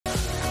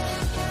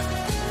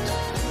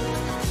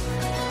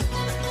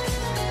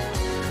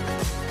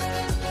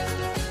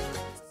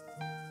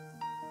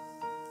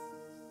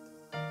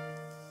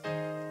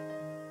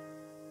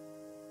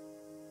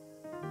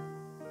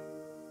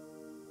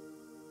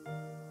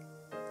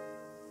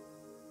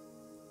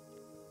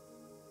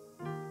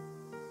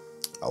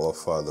Our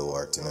Father who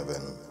art in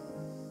heaven,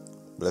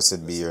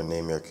 blessed be your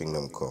name, your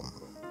kingdom come.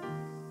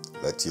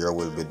 Let your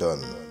will be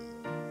done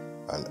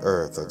on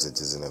earth as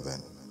it is in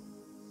heaven.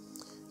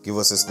 Give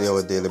us this day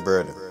our daily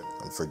bread,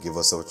 and forgive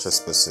us our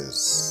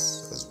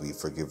trespasses, as we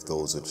forgive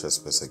those who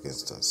trespass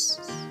against us.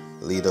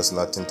 Lead us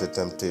not into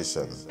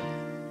temptation,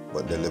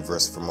 but deliver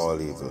us from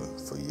all evil.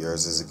 For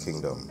yours is the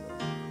kingdom,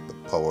 the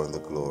power, and the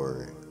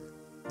glory,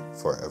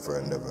 forever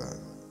and ever.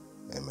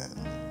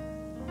 Amen.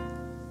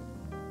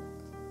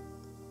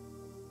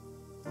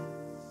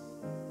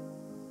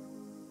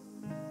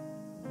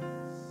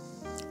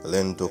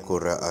 Lento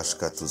kura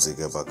ashka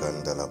tuziga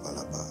baganda la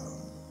balaba.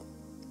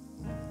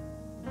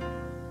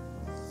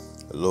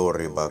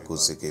 Lori baku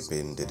zike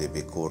pende de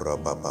bikura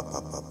baba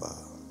papa.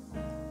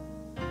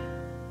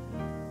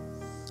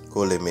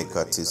 Kole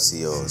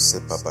mekatisio se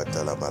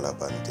papata la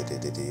malabante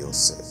de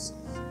diose.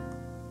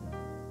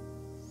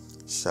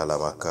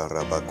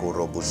 Shalamakara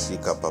bakuro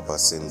bushika papa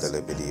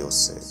sendele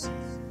bidiose.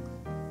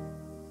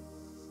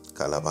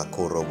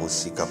 Kalabakuro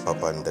bushika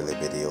papandele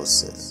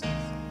bidiose.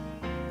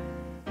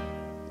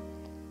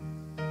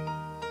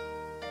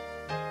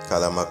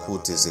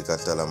 Kalamakuti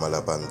zikatala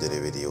malabande de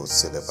video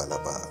sele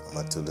balaba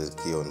matule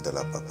kion de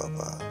la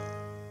papa.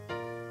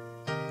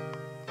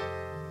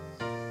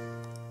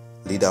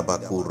 Lida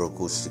bakuro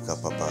kushika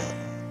papa.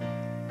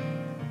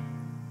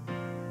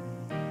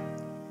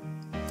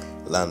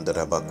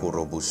 Landra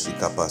bakuro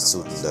bushika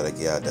pasut de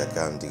giada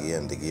kandi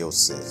and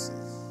giose.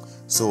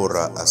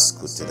 Sora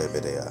askutile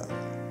bedea.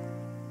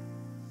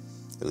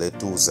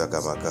 Letuza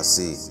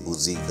kamakasi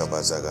uzika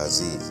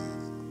bazagazi.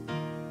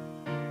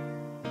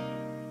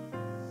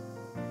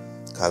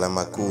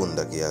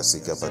 Kalamakunda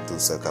kiasika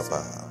patusa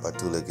kapa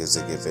patule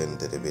gezege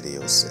vende de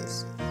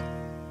videose.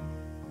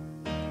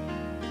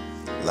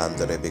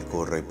 Landre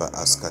bekorre ba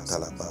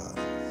askatalaba.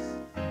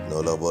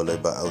 Nolo bole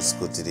ba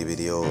auskuti di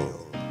video.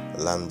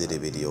 Landi di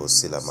video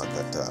sila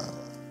makata.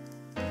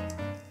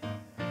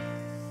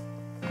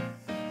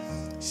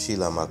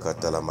 Shila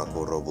makata la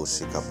makoro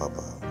bushika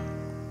papa.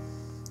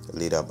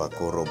 Lida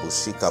bakoro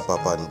bushika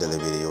papa ndele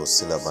video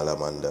sila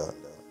malamanda.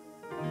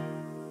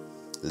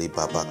 Li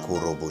papa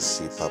kuro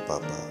bushi papa.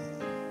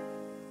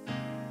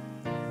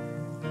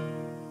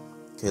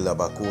 Kila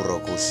bakuro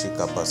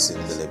kushika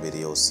pasindele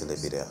video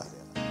silebidea.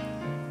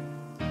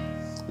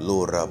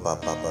 Lura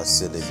papa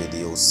sile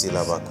video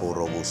sila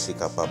bakuro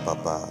bushika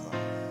papa.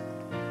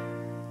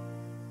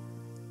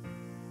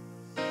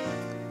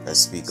 I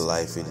speak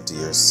life into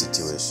your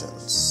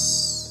situations.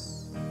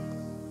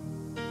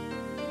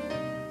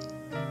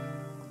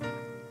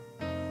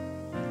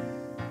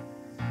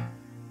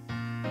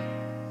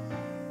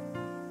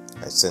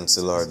 I sense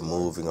the Lord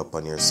moving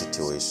upon your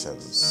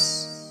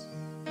situations.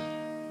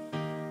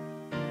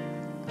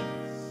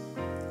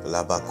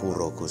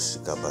 Labakuro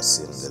kushika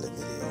basindele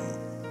video.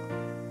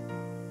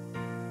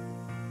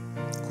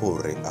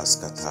 Kuri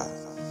askata.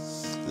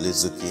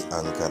 Lizuki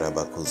ankara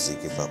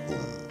bakuziki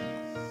babum.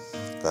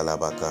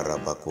 Kalabakara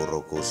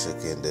bakuro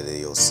kushikendele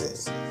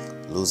yose.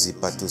 Luzi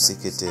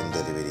patusiki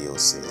tendele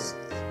videose.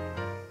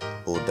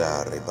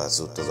 Udare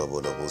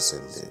bazutolobo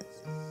lobusende.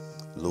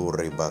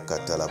 Luri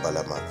bakata la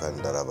bala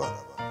makandaraba.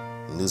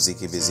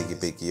 Nuziki biziki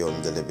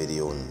pekion de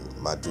lebedion.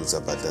 Maduza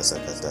badasa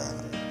kata.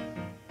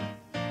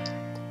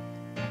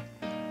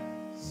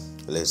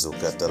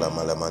 Lezukata la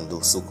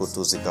malamandu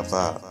sukutu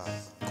zikapa.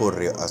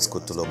 Kore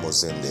askutulo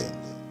mozende.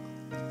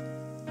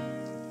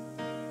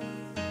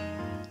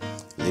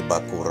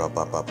 Libakura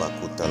papa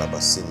bakuta la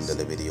basinde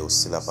lebedio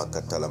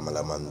silabakata la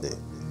malamande.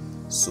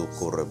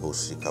 Sukure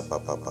bushi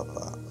kapapa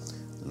papa.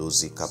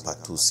 Luzi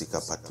kapatusi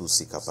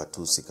kapatusi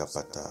kapatusi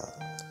kapata.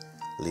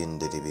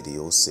 Linde di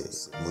videose.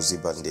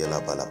 Muzibande la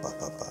balaba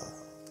papa.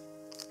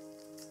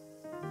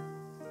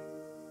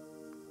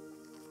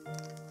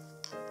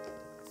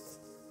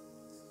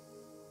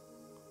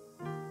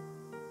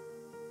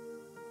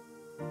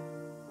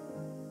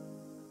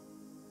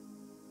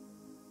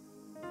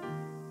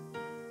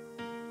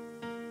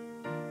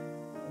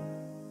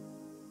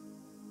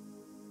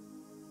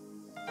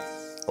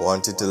 I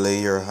want you to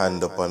lay your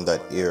hand upon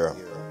that ear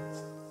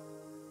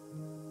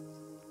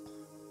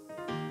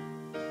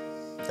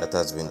that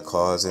has been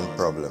causing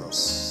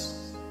problems.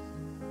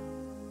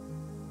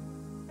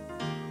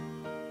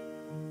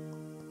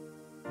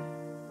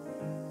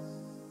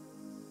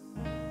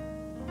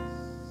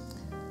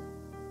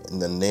 In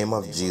the name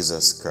of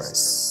Jesus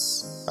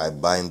Christ, I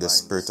bind the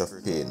spirit of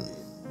pain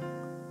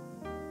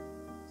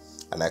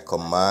and I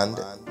command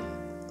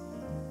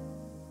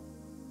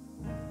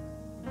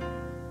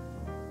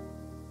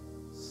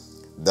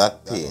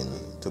that pain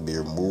to be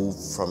removed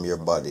from your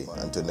body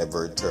and to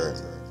never return.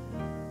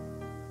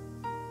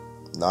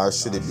 Nor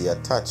should it be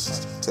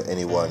attached to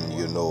anyone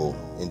you know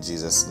in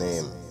Jesus'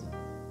 name.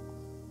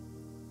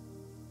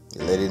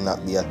 Let it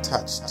not be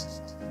attached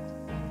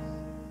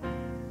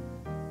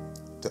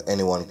to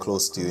anyone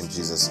close to you in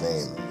Jesus'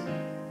 name.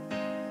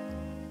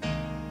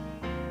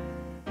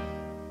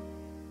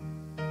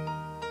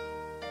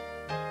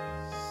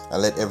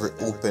 And let every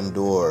open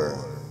door,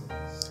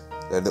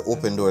 Let the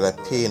open door that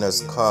pain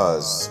has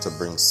caused to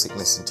bring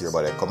sickness into your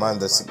body. I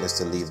command the sickness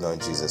to leave now in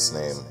Jesus'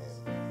 name.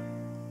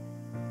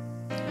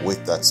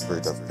 With that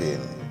spirit of pain,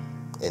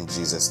 in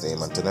Jesus'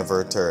 name, and to never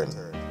return,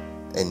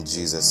 in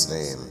Jesus'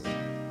 name.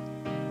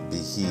 Be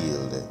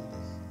healed.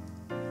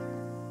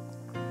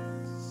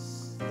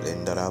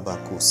 Lendaraba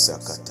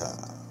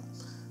kusakata.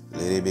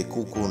 Lerebe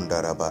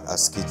kukundaraba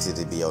askiti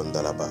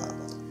ribiyondalaba.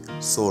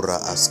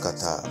 Sora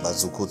askata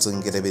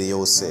bazukutungirebe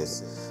yose.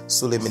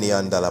 Sulemini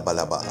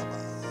andalabalaba.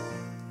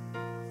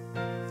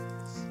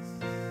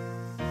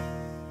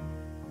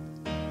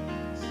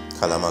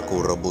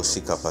 Kalamakura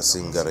bushika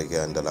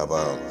pasingarege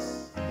andalaba.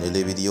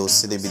 Nele video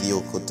sile video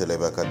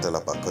kuteleba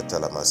katalaba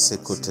katalama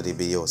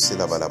sekutelibiyo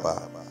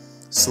silabalaba.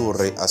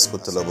 Sure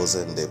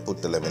askutelabozende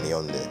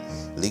putelemenionde.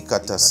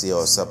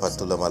 Likatasio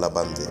sapatula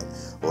malabande.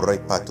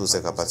 Repatu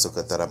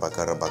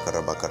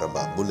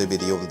sekapatsukatarabakarabakaraba.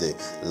 Bulevidionde.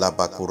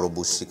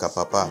 Labakurobushika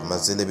papa.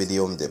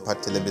 Mazelevidionde.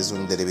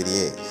 Patelebizunde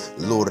revidie.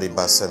 Lori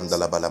basanda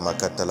la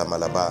balamakata la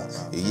malaba.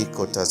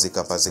 Yikota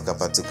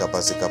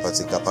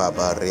zikapazikapazikapazikapazikapa.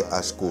 Bare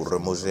ashku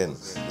remojen.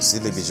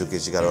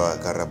 Zilebijukijigara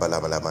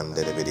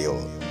karabalabalamande revidio.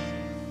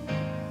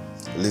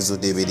 Lizu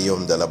de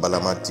vidium de la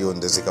balamation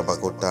de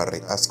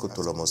zikapakotari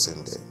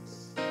askutulomosende.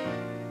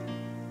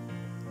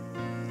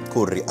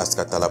 Kuri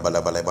askatala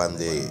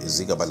balabalabande,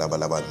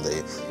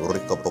 zigabalabalabande,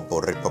 ricopopo,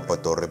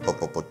 ripopoto,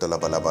 ripopoto la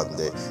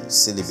balabande,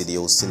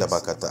 silividio,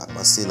 silabakata,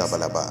 masila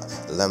balaba,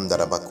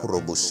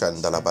 lamdarabakuro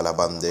shanda la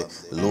balabande,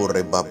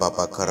 lore baba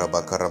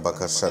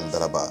karabaka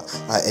shandalaba.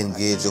 I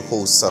engage the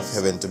hosts of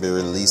heaven to be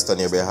released on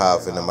your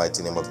behalf in the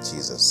mighty name of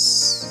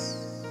Jesus.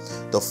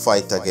 To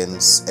fight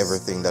against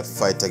everything that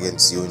fight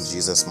against you in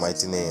Jesus'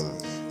 mighty name.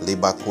 I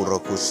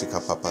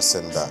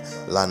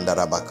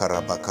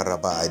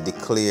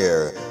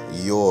declare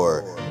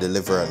your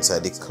deliverance. I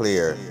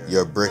declare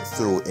your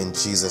breakthrough in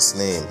Jesus'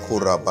 name.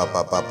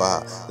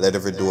 Let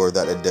every door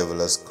that the devil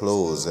has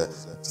closed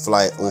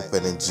fly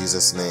open in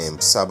Jesus' name.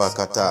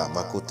 Sabakata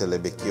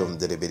makutelebekium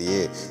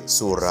delebeye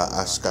sura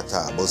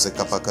ashkata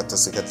bozekapakata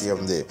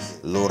sekatiumde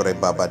lore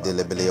baba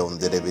delebeleon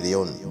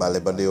delebeleon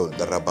balebaleon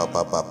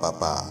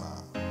darababa.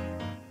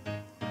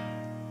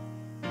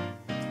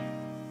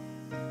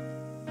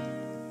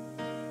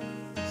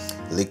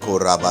 We break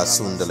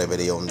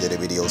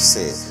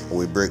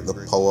the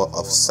power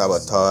of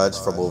sabotage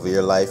from over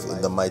your life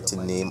in the mighty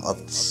name of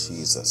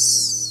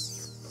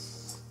Jesus.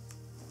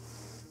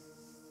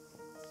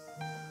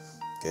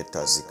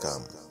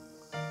 Ketazikam.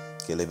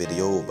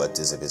 Kelevidio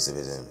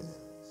batizibizibizim.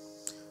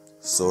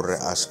 Sore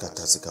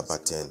ashkatazika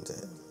patente.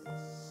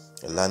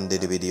 Lande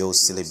de video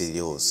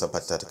silibidio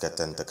sapatat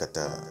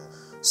katantakata.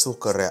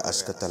 Sukare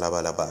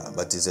ashkatalabalaba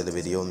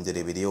batizelevidion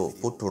de video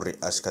puturi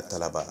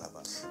ashkatalaba.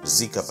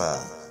 Zikapa.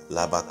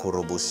 Laba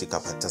kurubushi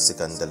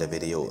kapatasikan de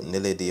video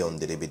neledion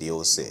de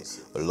video se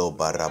lo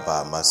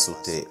baraba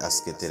masute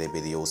askete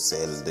video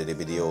sel de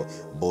video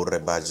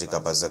borebaji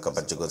kapazaka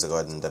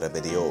pajigozagan de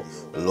video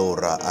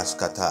lora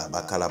ashkata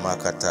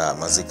bakalamakata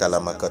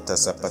mazikalamakata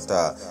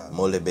sapata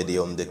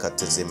molebedion de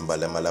katezimba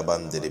le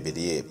malabande de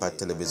video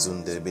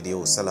patelevizun de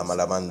video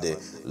salamalamande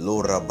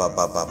lora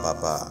baba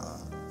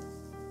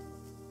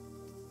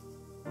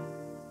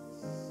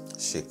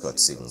shikot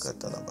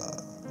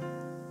singatalaba.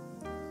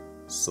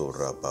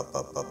 Sura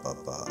papa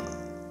papa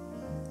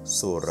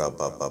Sura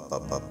papa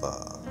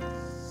papa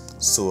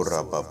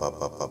Sura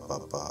papa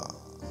papa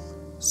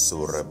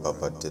Sura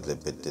papa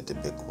telepete de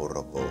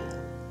becorabo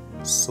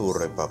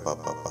Sura papa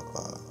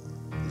papa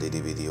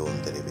Lady video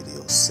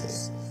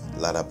se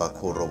La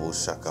bacorobo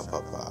shaka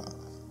papa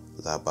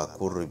La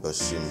bacuri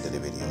bashin de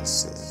video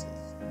se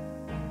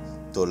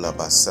Tola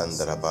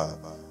basandraba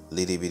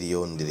Lady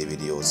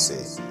video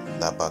se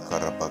La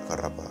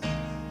bacaraba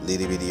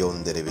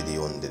Liribidion de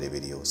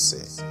video se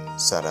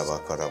Saraba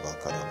karaba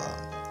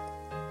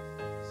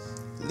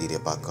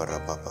Liriba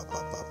karaba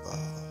papa.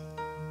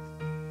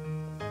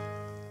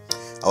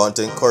 I want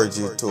to encourage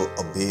you to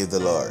obey the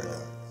Lord.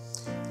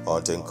 I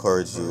want to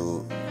encourage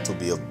you to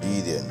be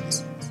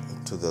obedient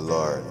to the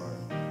Lord.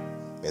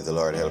 May the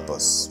Lord help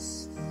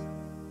us.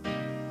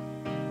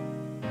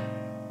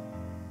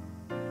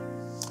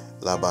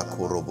 Laba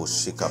kurobu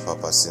shika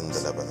papa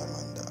sindala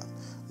balamanda.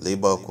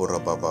 Liba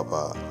kuraba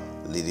papa.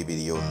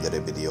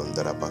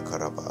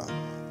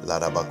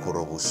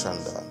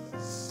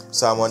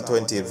 Psalm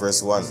 128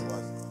 verse 1.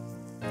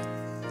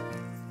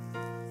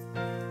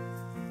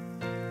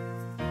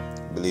 I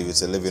believe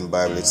it's a Living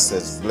Bible. It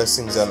says,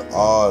 blessings on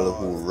all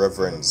who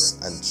reverence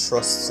and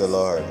trust the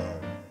Lord,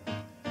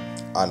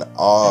 and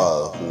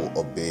all who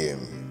obey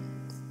Him.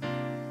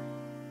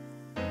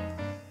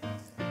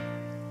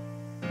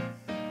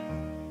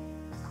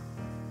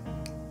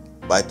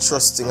 By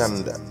trusting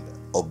and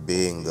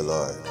obeying the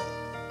Lord,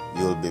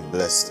 you'll be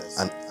blessed,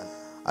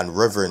 and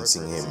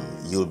reverencing Him,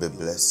 you'll be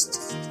blessed.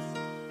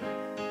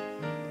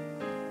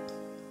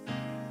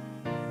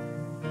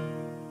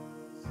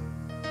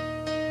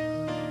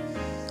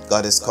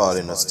 God is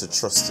calling us to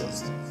trust Him.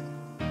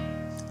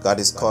 God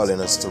is calling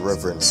us to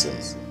reverence Him.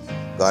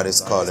 God is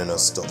calling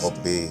us to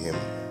obey Him.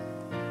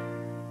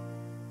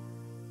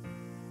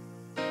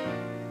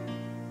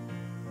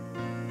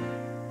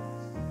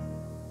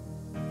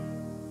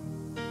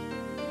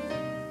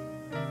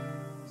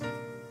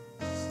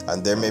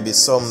 And there may be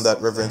some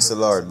that reverence the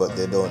Lord, but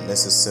they don't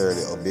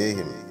necessarily obey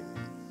Him.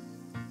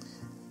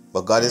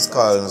 But God is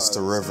calling us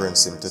to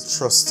reverence Him, to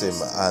trust Him,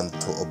 and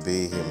to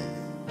obey Him.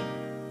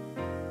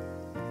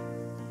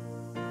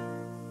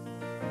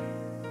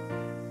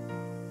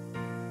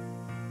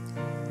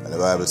 And the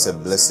Bible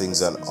said,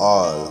 blessings on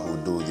all who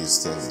do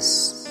these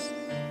things.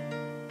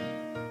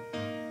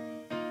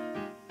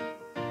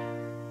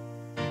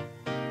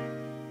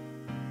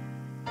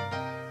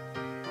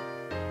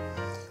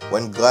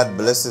 When God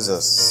blesses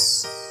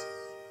us,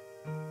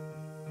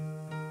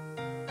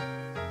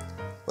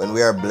 when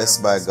we are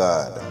blessed by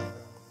God,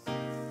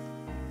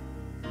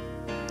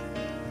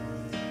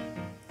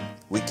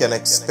 we can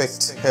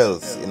expect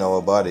health in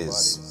our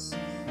bodies.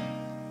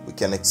 We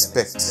can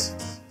expect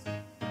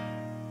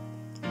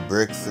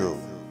breakthrough.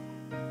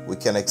 We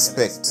can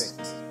expect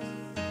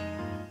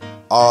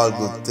all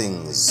good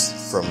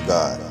things from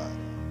God.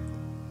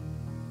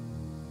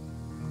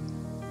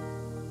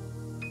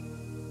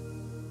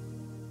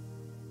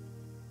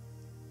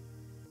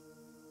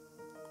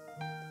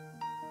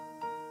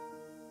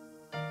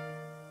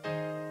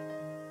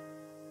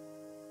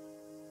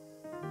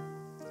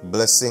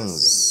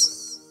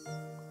 Blessings,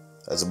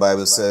 as the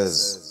Bible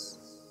says,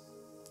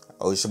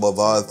 I wish above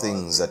all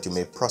things that you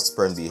may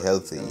prosper and be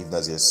healthy, even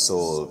as your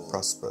soul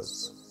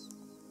prospers.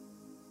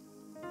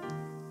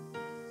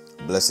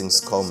 Blessings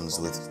comes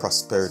with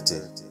prosperity.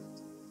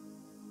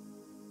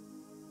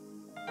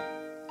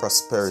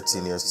 Prosperity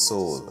in your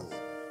soul.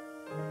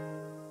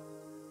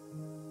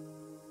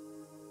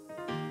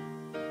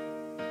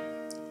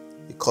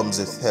 It comes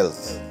with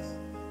health.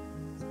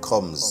 It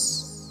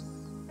comes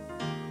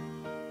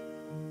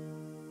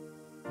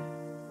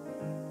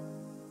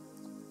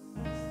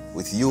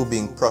with you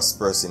being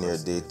prosperous in your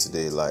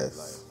day-to-day life.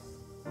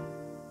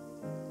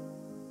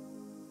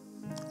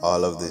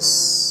 All of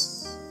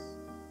this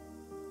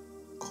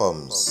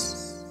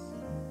comes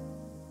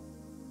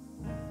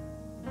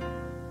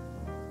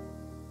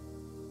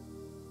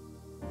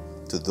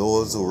to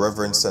those who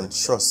reverence and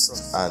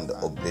trust and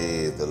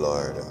obey the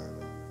Lord.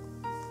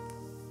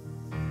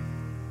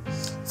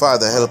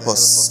 Father, help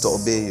us to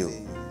obey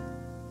you,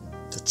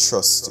 to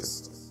trust you,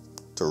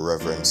 to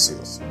reverence you,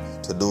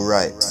 to do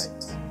right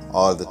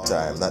all the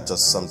time, not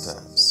just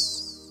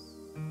sometimes.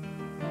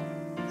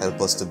 Help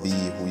us to be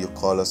who you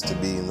call us to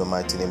be in the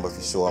mighty name of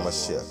Yeshua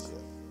HaMashiach.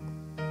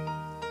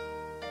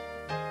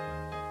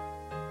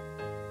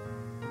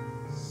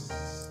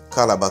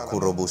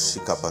 Kalabakurobu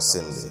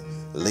shikapasende,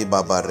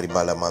 libaba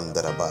ribala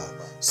mandaraba,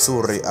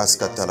 suri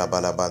askatala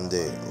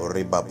balabande,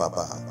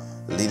 ribababa,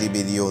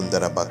 lilibidion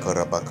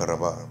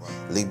darabakarabakaraba,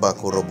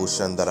 libakurobu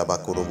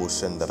shandarabakurobu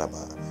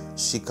shandaraba.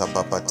 Shika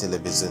papa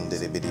television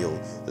de video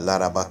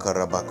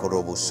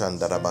larabakarabakurobu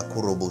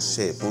shandarabakurobu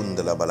she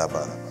bundala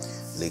balaba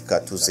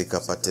likatu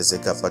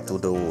zikapatezeka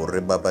patudo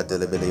ribaba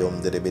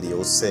delebelium de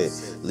video se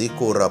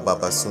likura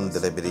baba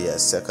sundele video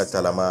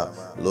sakatalama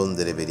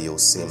londele video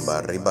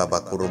simba ribaba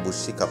kurobu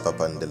shika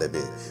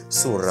papandelebe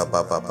sura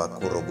baba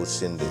kurobu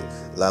shinde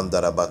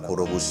landara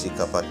bakurobu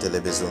shika pa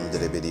television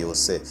de video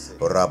se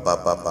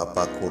rababa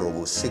papa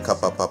kurobu shika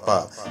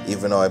papa.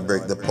 Even now I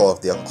break the power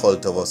of the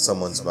occult over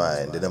someone's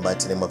mind in the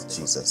mighty name of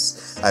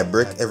Jesus. I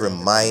break every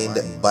mind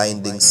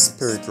binding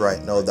spirit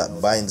right now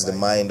that binds the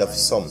mind of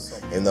some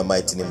in the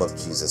mighty name of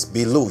Jesus.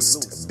 Be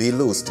loosed, be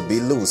loosed,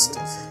 be loosed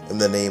in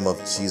the name of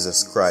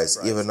Jesus Christ.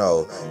 Even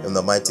now in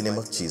the mighty name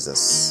of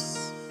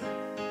Jesus.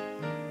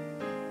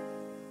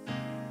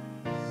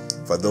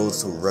 For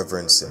those who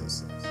reverence Him,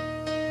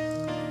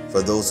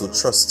 for those who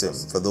trust Him,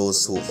 for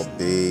those who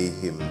obey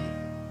Him.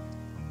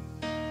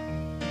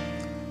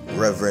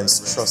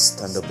 Reverence,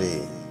 trust, and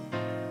obey.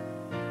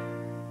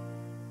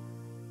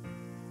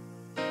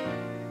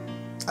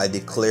 I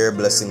declare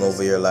blessing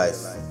over your life.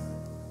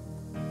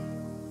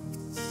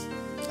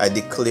 I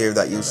declare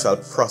that you shall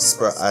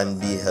prosper and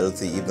be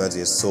healthy, even as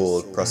your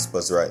soul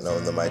prospers right now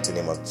in the mighty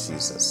name of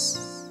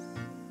Jesus.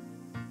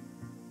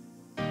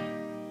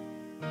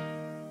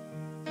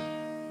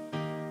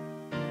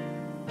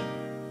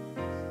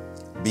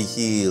 Be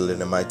healed in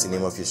the mighty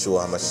name of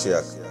Yeshua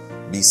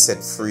HaMashiach. Be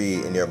set free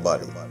in your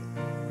body.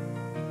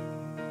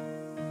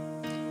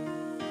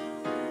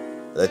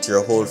 Let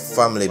your whole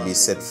family be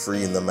set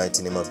free in the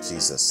mighty name of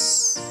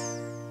Jesus.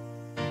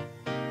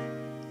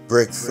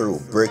 Breakthrough,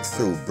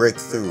 breakthrough,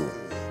 breakthrough,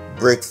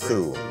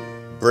 breakthrough,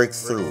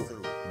 breakthrough,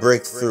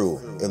 breakthrough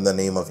in the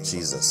name of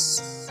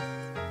Jesus.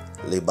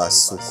 Liba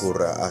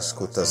sukura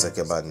askuta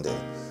zakebande,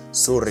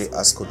 suri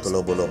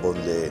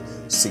askutolobolobonde,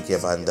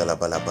 sikebanda la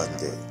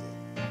balabande.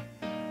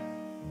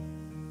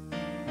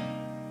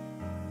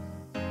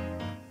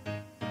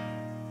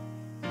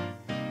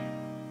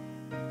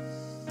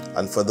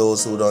 And for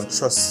those who don't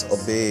trust,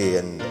 obey,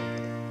 and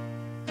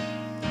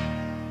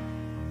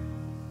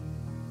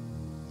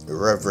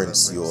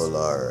reverence you, O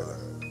Lord,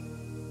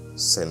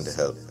 send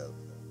help.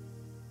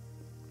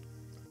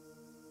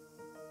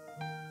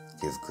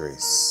 Give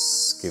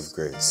grace, give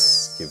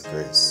grace, give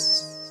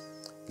grace.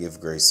 Give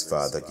grace,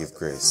 Father, give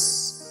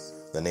grace.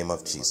 In the name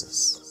of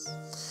Jesus.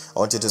 I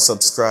want you to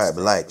subscribe,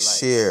 like,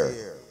 share.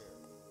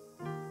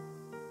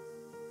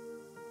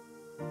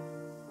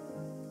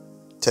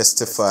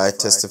 Testify,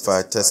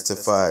 testify,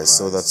 testify,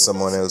 so that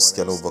someone else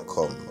can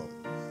overcome,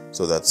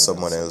 so that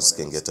someone else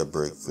can get a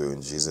breakthrough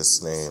in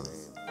Jesus' name.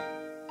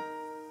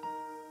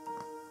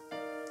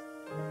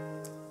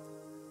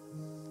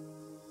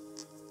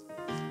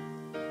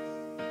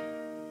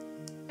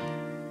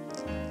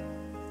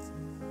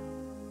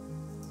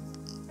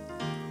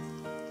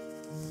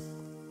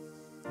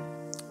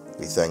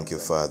 We thank you,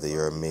 Father,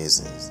 you're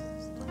amazing.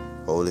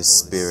 Holy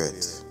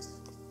Spirit,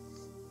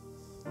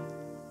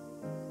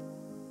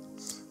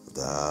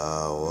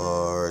 thou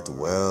art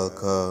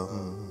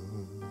welcome.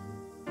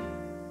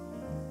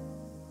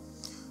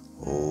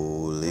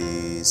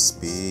 Holy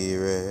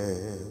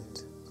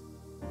Spirit,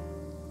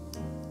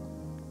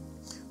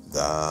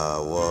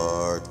 thou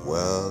art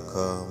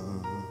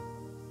welcome.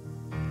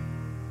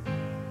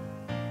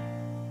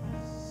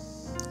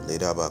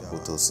 Leda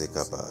bakuto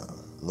sekapa,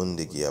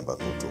 mundiki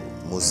abakuto,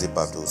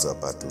 muzipatu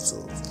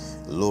zapatuso,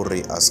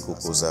 lori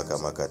askukuzaka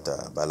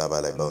makata,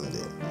 balabale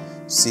bonde,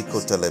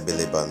 siko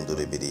telebele bandu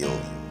rebidio,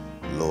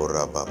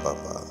 lora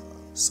papapa,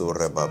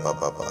 sore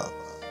papapa,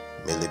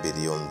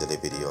 melebidion de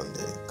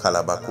lebidionde,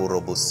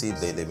 kalabakuro busi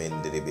de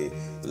lemendebe,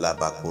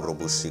 labakuro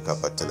bushika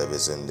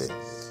patelebezende,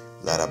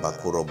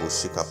 larabakuro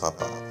bushika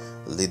papa,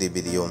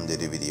 lidibidion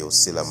de video,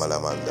 sila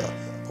malamanda,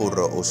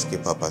 puro ushki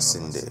papa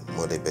sinde,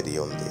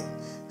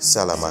 modebedionde.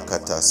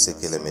 Salamakata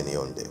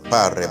sekelemenionde,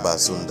 pare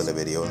basunde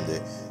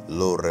leberionde,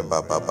 lore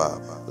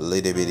bababa,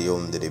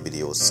 ledebirionde de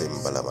video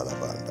sembala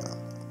malabanda.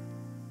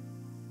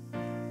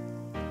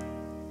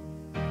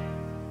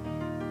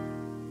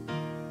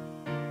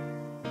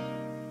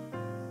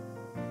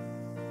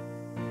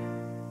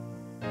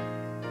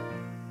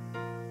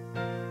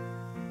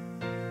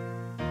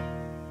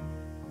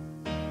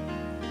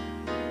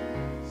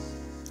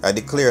 I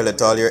declare,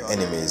 let all your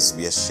enemies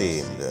be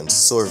ashamed and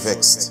sore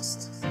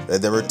vexed.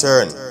 Let them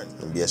return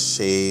and be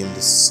ashamed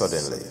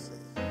suddenly.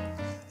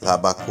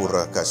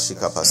 Labakura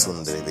kashika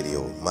pasundre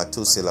video,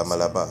 matuse la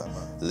malaba,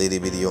 lady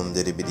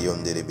bidionde de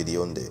bidionde de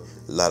bidionde,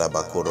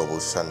 larabakoro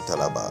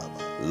bushantalaba,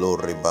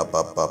 lori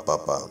baba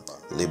papa,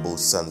 libu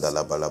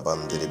sandala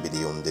balabam de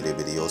bidionde de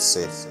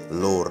bidiose,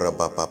 lora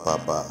baba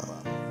papa.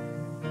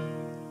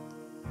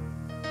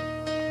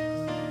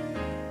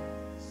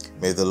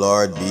 May the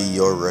Lord be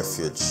your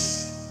refuge.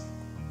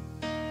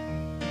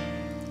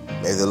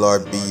 May the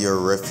Lord be your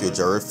refuge,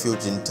 a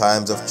refuge in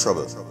times of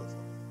trouble.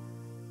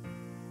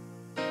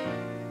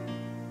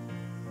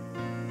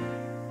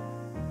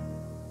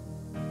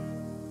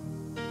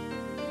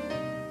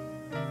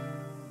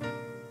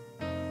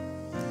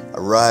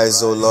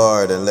 Arise, O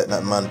Lord, and let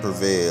not man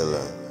prevail.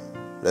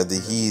 Let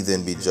the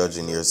heathen be judged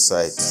in your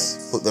sight.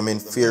 Put them in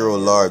fear, O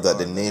Lord, that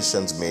the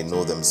nations may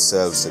know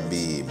themselves to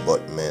be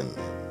but men.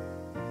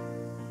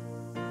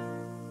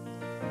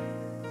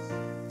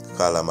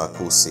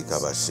 Kalamakusi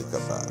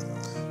kabashikaba.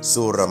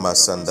 Sura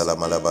masandala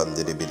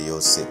malabande de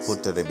bidiose,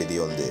 puta de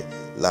bidionde,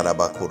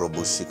 larabakuro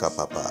bushika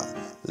papa,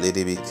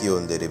 lady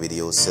bikionde de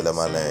bidiose la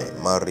mane,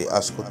 mari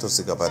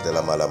ashkutosika de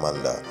la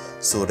malamanda,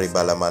 suri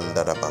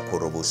balamanda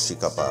rabakuro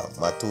bushikapa,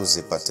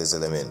 matuzi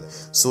patezelemen,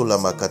 sula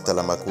makata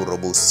la makuro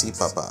busi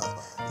papa,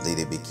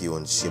 lady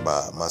bikion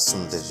shiba,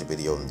 masunde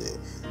jibidionde,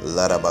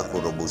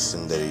 larabakuro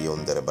bushinde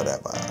yonde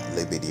baraba,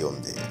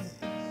 lebidionde.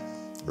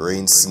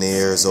 Rain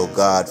snares, O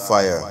God,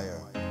 fire.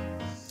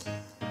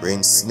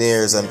 Rain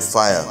snares and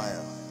fire,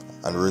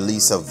 and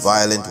release a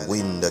violent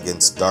wind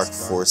against dark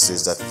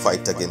forces that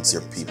fight against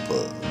your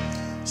people.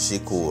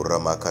 Shiku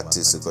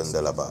ramakati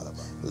sekondalaba,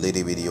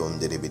 lady bidion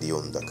de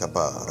bidionda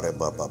kapa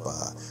reba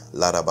baba,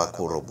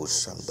 larabakuro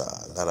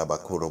bushanda,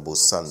 larabakuro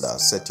busanda.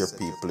 Set your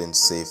people in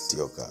safety,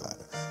 O God.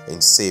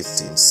 In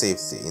safety, in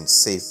safety, in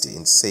safety,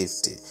 in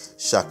safety.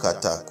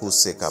 Shakata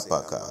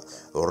kusekapaka,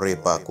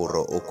 reba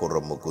kuro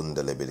okoro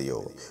mugunda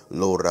lebidio,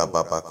 lora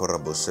baba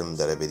korobushim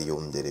de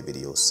lebidion de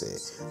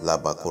lebidiose,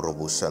 labakuro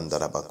bushanda,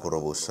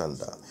 rabakuro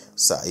bushanda,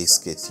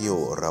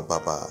 saisketio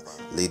rababa,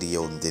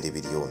 lidion de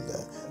lebidionda,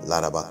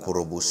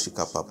 larabakuro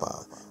bushika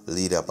papa,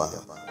 lidaba,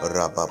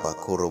 rababa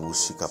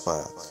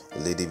korobushikapa,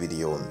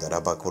 lidividion,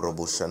 rabakuro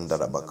bushanda,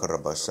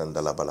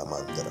 rabakarabashanda,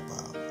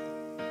 labalamandaraba.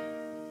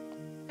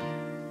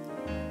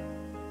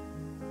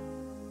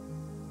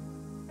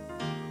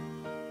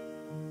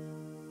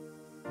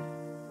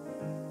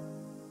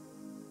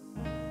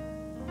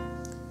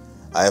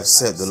 I have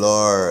set the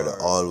Lord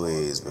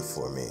always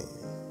before me.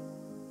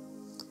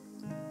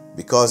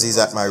 Because he's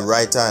at my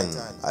right hand,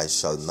 I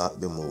shall not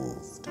be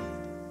moved.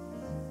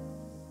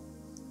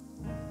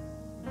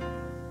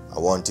 I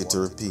want you to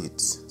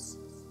repeat.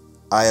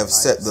 I have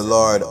set the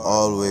Lord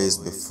always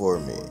before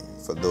me,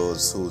 for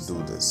those who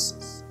do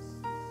this.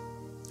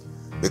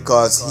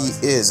 Because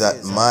he is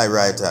at my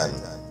right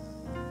hand,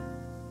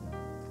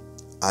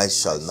 I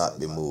shall not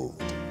be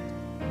moved.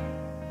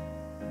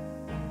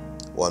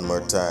 One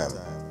more time.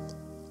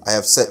 I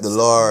have set the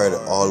Lord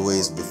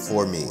always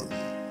before me.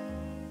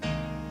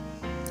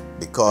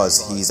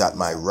 Because he's at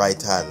my right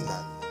hand,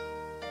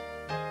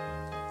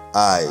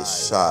 I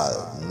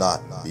shall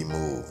not be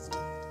moved.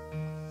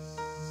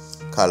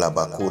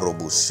 Kalabakuro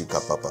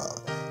bushika papa,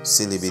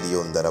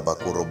 Silibidion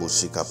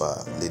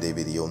darabakurobushikapa,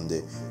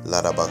 lidibidionde,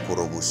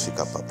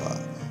 larabakurobushikapapa,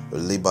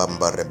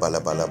 libamba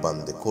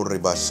rebalabalabande,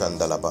 kuriba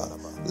shandalaba,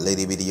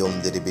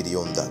 lidibidion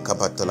didibidionda,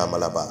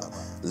 kapatalamalaba,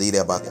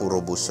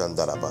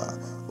 lidabakurobushandalaba,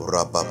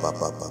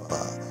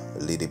 rababababa,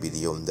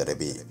 lidibidion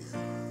derebi.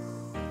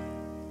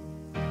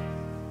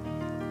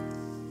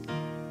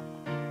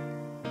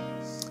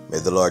 May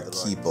the Lord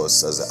keep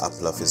us as the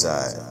apple of his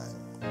eye,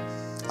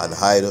 and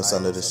hide us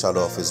under the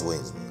shadow of his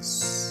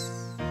wings,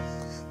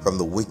 from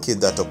the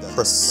wicked that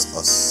oppress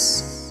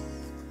us,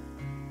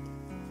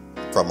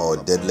 from our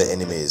deadly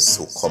enemies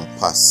who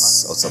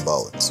compass us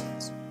about.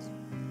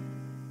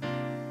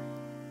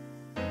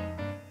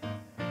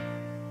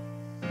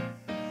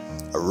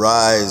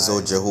 Arise,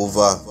 O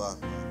Jehovah,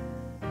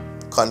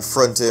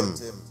 confront him.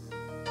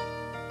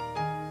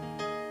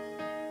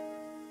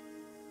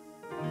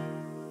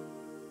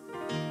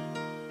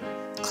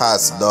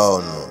 Cast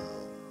down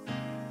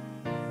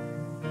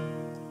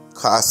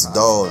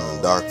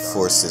dark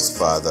forces,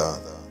 Father.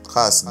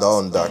 Cast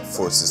down dark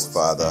forces,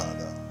 Father.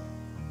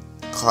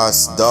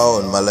 Cast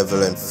down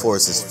malevolent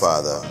forces,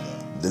 Father.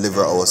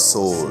 Deliver our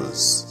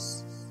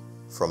souls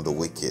from the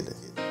wicked.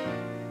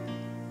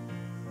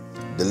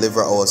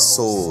 Deliver our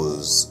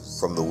souls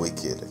from the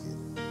wicked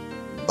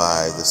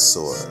by the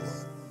sword.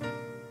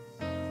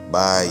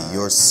 By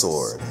your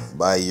sword.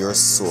 By your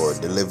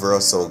sword. Deliver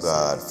us, O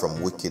God, from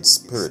wicked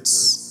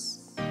spirits.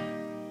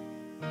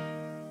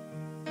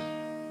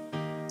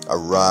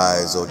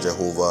 Arise, O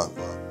Jehovah.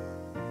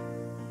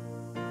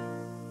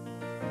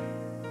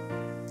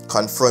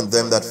 Confront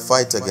them that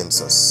fight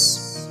against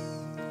us.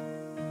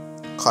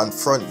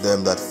 Confront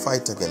them that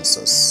fight against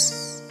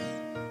us.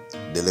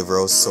 Deliver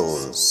our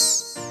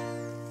souls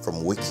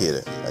from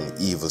wicked and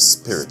evil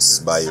spirits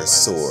by your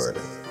sword.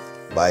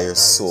 By your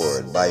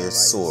sword. By your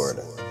sword.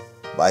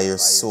 By your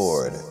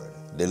sword.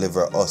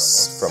 Deliver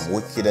us from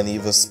wicked and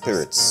evil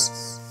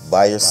spirits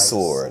by your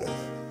sword,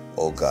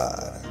 O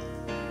God.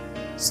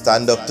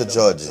 Stand up to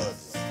judge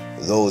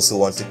those who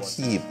want to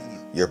keep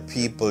your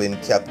people in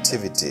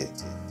captivity,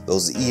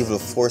 those evil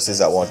forces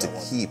that want to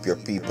keep your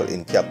people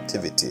in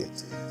captivity,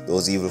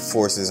 those evil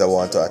forces that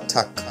want to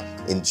attack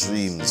in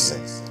dreams,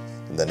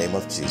 in the name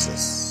of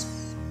Jesus.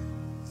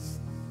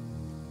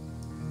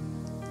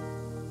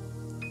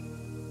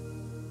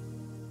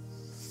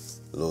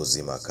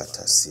 Lozima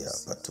katasia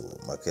patu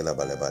makela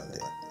balebande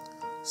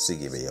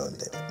sigi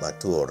beyonde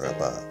matu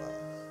raba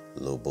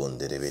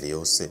lobonde de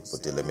beriose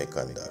potele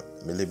mekanda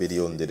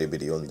milibirionde de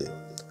berionde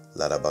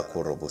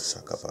larabakoro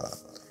bushakapa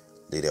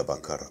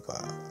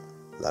lirabakaraba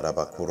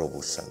larabakoro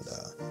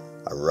bushanda.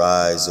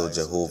 Arise, O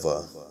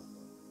Jehovah,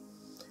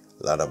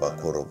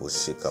 larabakoro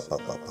bushika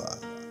papa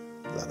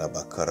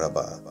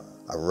larabakaraba.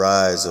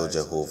 Arise, O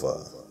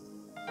Jehovah,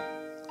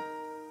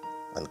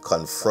 and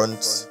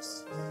confront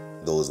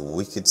those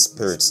wicked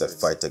spirits that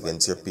fight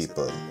against your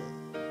people.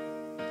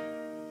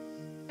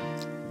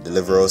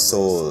 Deliver our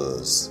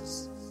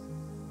souls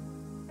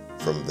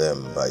from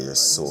them by your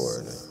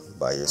sword,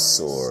 by your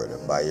sword,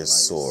 by your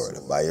sword,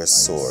 by your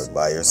sword,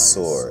 by your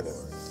sword.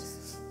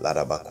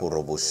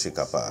 Larabakurobu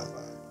shikapa,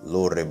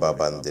 lore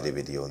babandere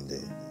bidionde.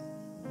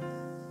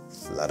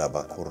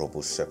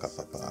 Larabakurobu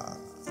shikapapa.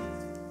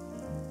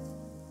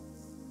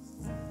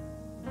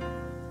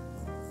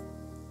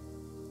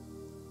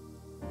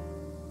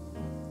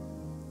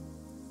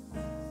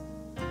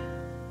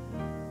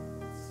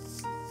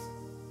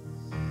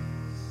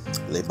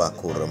 Le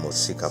bakura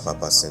moshika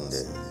papa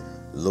sende,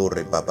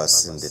 lore baba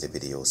sende de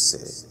video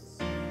se.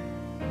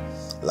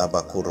 La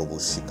bakura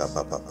bushika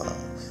papa,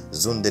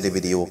 zunde de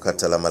video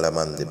katala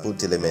malamande,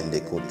 putile mende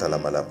kutala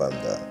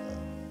malabanda.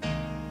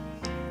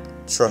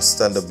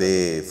 Trust and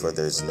obey, for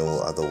there's no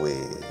other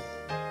way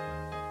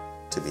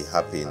to be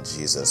happy in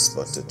Jesus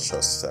but to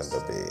trust and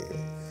obey.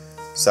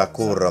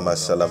 Sakura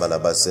mashala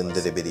malaba sende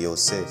de video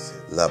se,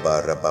 la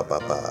barra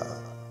papa.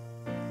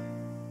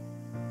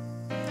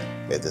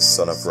 May the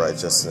Son of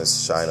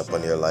Righteousness shine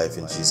upon your life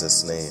in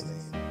Jesus' name.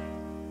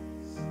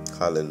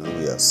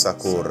 Hallelujah.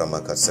 Sakura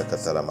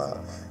makasakatalama.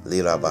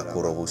 Lira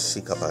bakuro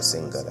shika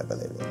pasinga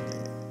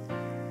lebelebende.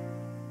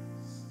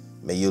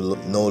 May you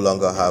no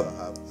longer have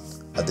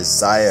a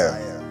desire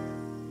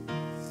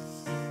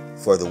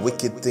for the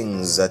wicked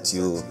things that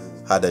you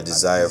had a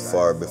desire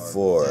for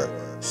before.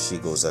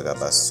 Shigo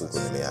zagabasuku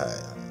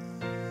nimehaya.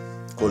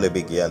 Kole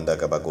bigianda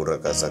kabagura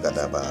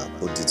kazagadaba,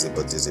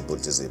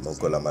 butizi,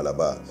 mokola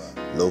malaba,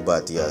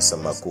 lobatia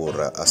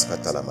samakura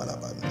askatala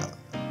malabanda.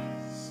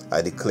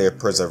 I declare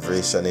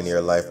preservation in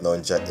your life now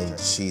in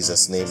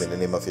Jesus' name, in the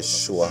name of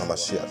Yeshua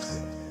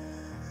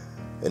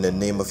HaMashiach. In the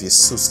name of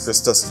Jesus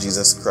Christus,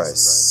 Jesus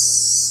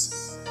Christ.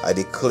 I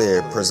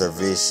declare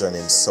preservation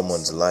in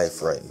someone's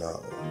life right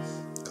now.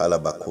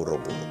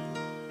 Kalabakurobu.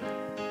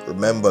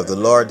 Remember, the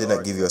Lord did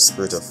not give you a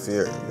spirit of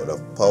fear, but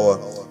of power,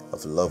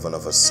 of love, and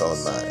of a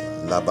sound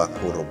mind.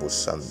 Labakurobu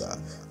shanda.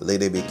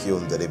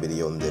 Ledebikion de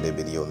rebellion de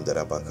rebellion de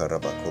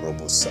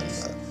rabakarabakurobu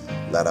sanda.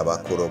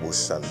 Larabakurobu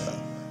shanda.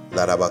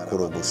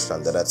 Larabakurobu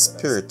shanda. That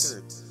spirit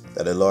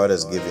that the Lord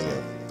has given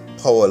you,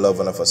 power, love,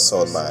 and of a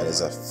sound mind,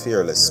 is a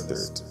fearless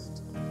spirit.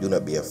 Do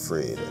not be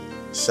afraid.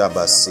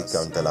 Shabba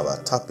Sikam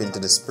Talaba. Tap into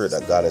the spirit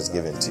that God has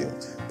given to you.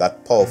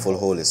 That powerful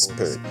Holy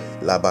Spirit.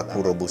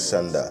 Labakuro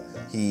Bushanda.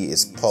 He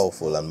is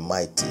powerful and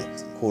mighty.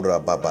 Kura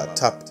Baba.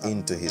 Tap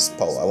into his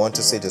power. I want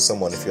to say to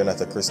someone, if you're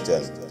not a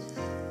Christian,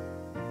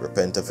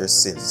 repent of your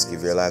sins.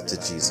 Give your life to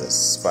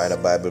Jesus. Find a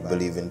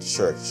Bible-believing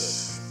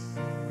church.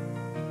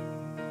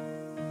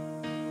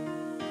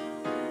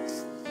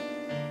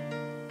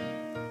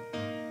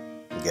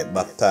 Get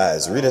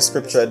baptized. Read a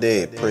scripture a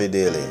day. Pray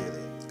daily.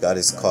 God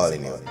is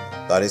calling you.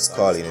 God is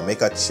calling you.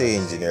 Make a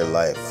change in your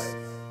life.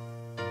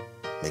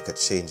 Make a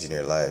change in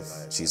your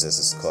life. Jesus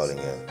is calling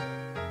you.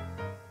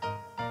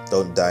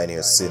 Don't die in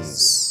your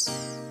sins.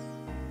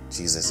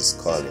 Jesus is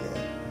calling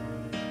you.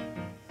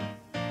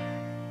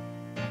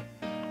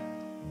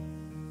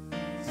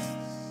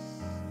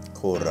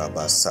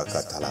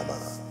 Korabasaka talama.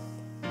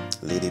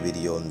 Lidi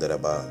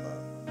bidionderaba.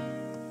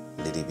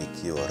 Lidi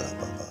bikiora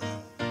baba.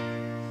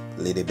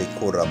 Lidi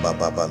bikora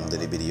baba bam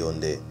de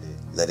bidionde.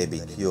 Lidi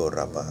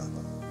bikiora ba.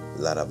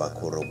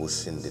 Larabakoro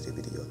bushin de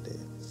bidionde.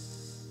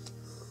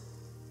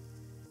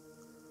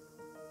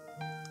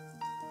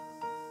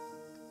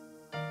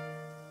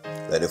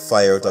 Let the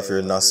fire out of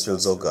your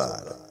nostrils, O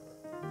God.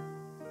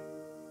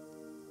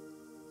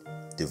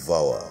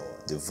 Devour,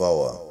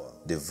 devour,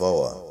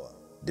 devour.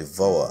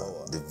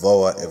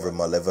 Devour every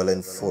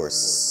malevolent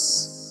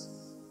force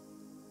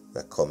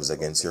that comes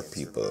against your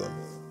people.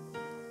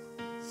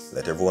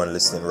 Let everyone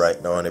listening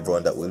right now and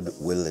everyone that will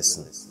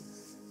listen,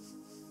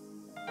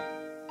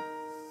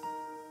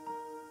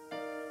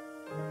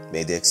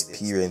 may they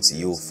experience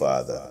you,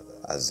 Father,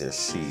 as their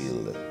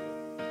shield.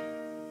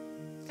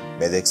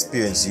 May they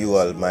experience you,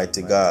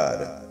 Almighty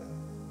God,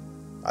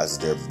 as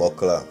their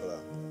buckler.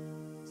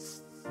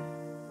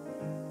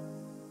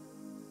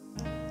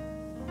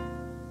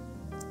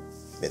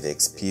 May they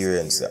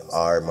experience the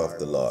arm of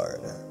the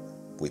Lord.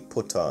 We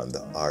put on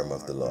the arm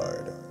of the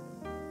Lord.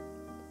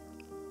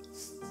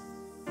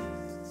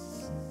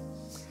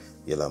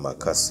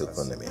 Yelamakasu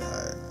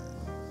konemihai.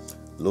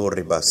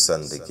 Lori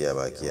basanda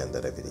kiaba kianda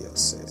de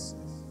videose.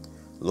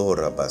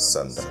 Lora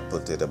basanda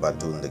putere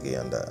batunda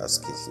kianda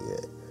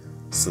askikie.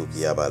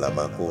 Sukiaba la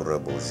makura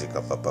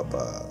bujika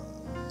papa.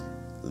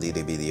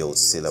 Lidi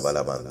videose la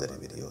balamanda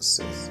de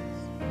videose.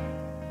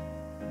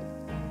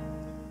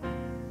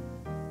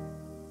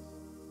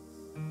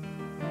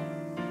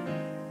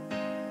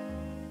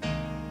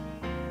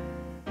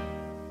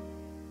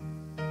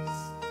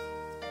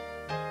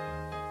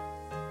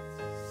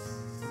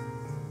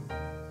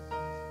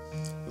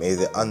 May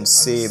the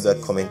unsaved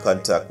that come in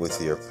contact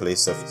with your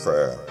place of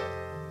prayer,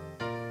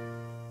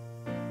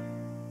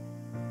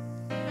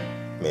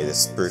 may the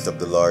Spirit of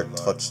the Lord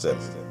touch them.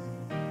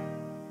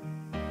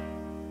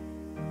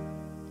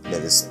 May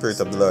the Spirit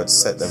of the Lord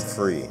set them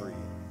free.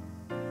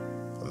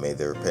 And may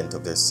they repent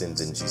of their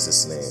sins in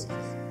Jesus' name.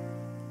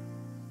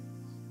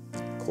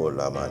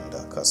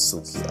 Kolamanda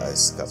kasuki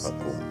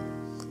aiskapakum.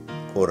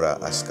 Kora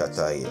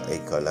ashkatai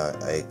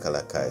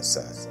aikala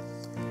kaisa.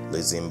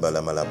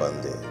 Lizimbala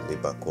malabande,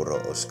 libakuro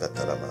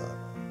oshkatalama.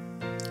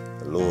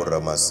 Lora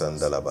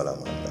masandala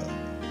balamanda.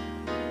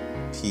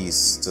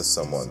 Peace to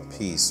someone,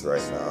 peace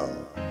right now.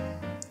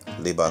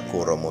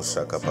 Libakuro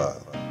moshakaba.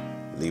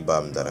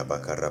 Libam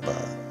darabakaraba.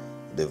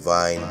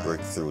 Divine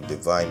breakthrough,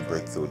 divine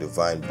breakthrough,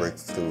 divine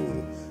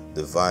breakthrough,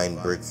 divine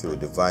breakthrough,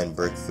 divine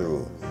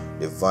breakthrough,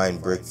 divine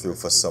breakthrough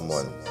for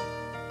someone.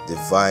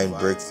 Divine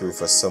breakthrough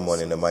for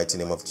someone in the mighty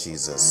name of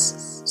Jesus.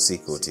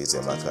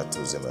 Sikotize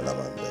makatuze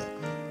melamanda.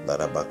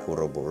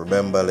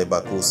 Remember,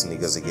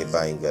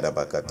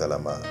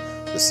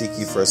 to seek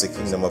ye first the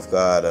kingdom of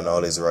God and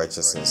all his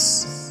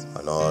righteousness,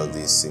 and all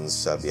these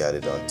things shall be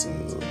added unto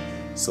you.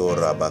 So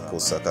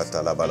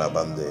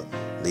Rabakusakatalabalabande,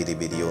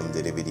 Lidibidion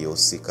de Video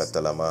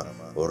Sikatalama,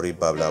 or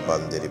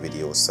Ribablabande de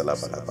Video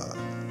Salabalaba.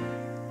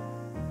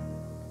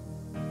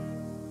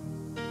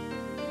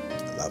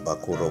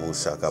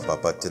 Labakurobushaka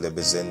Papa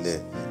Telebizende,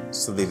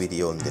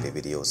 Sulibidion de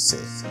Video Se.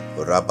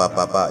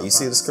 Rababa. You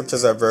see, the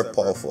scriptures are very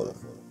powerful.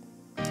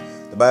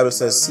 The Bible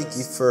says, seek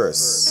ye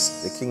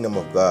first the kingdom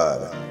of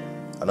God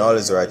and all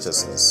his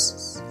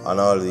righteousness, and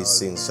all these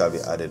things shall be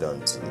added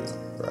unto you.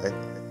 Right?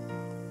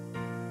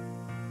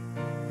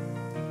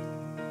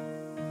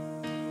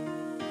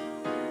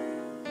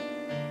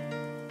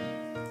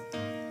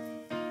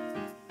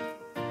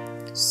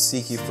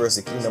 Seek ye first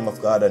the kingdom of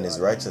God and his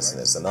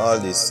righteousness, and all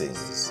these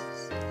things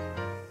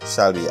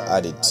shall be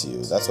added to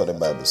you. That's what the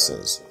Bible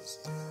says.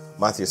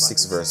 Matthew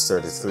 6 verse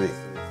 33.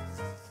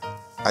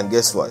 And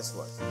guess what?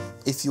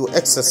 If you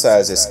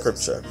exercise this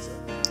scripture,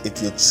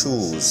 if you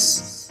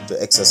choose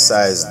to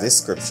exercise this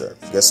scripture,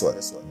 guess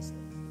what?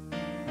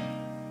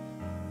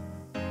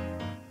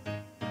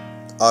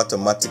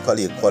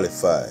 Automatically you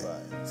qualify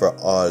for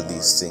all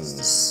these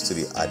things to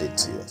be added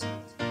to you.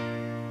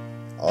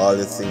 All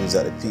the things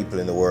that the people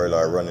in the world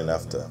are running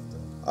after,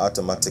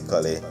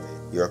 automatically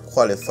you're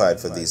qualified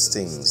for these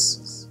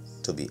things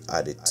to be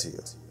added to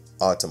you.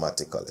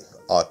 Automatically.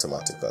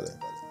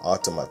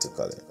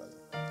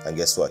 And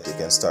guess what? You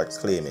can start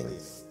claiming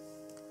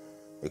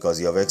because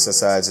you have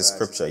exercised the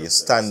scripture. You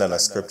stand on a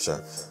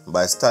scripture.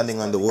 By standing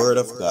on the word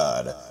of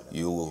God,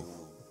 you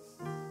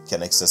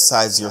can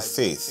exercise your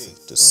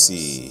faith to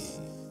see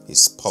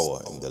his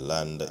power in the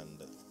land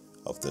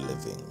of the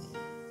living.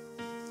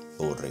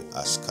 Ore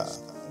ashka,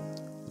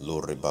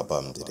 lore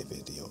babam de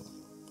video,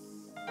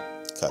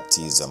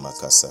 katiza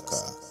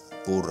makasaka,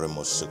 pure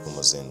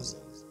moshukumozen,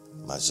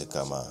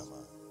 majikama,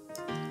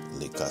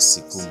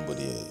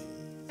 likasikumbudie,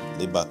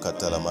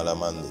 libakatala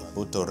malamande,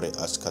 putore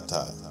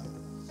ashkata,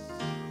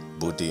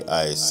 budi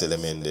ay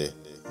selemende,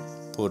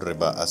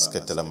 pureba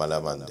asketala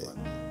malamande,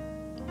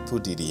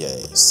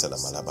 pudirie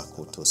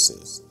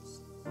salamalabakutose.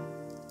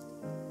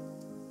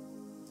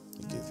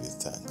 We give you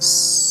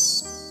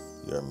thanks.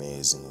 You're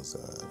amazing, oh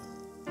God.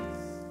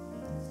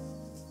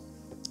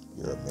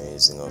 You're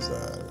amazing, oh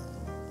God.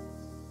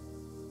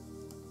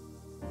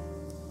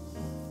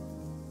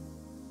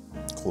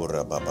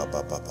 Kura baba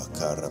baba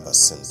bakara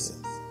basende.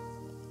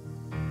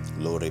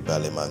 Lori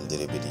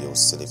balemandere video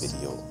sele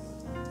video.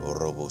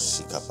 Orobo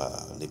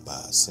shikapa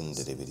lipa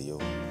sendere video.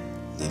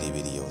 Lili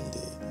video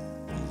nde.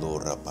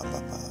 Lora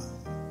papa.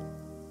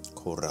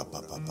 Kura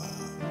papa.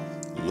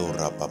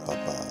 Lora papa.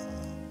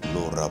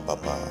 Lora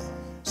papa.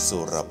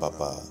 Sora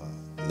papa.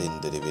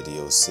 Linde de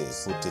video se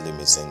putile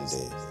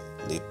misende.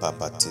 Li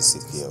papa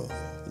tisikio.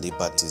 Li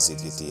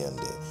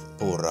patisikitiende.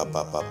 Pura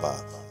papa.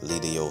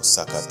 Lidio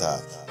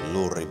sakata.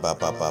 Lori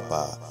papa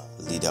papa.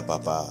 Lida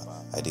papa.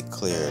 I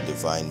declare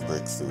divine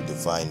breakthrough,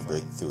 divine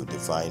breakthrough,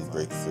 divine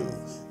breakthrough,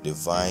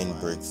 divine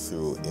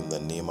breakthrough in the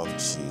name of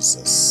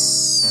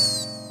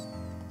Jesus.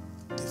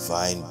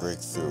 Divine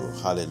breakthrough,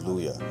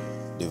 hallelujah.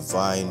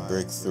 Divine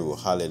breakthrough,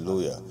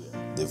 hallelujah.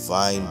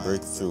 Divine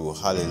breakthrough,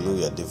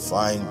 hallelujah.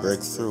 Divine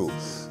breakthrough.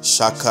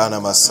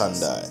 Shakana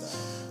Masandai.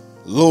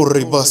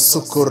 Lori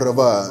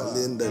basukuraba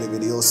linda de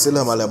video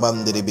sila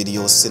malabande de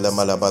video sila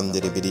malabande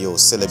de video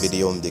sila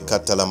video de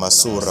katala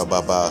masura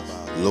baba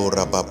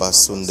lora baba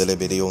sundele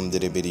video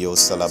de video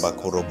salaba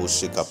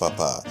kurobushika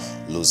papa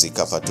luzi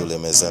kapatule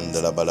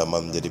mezande la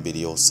balamande de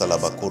video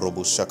salaba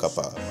kurobushaka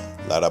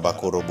la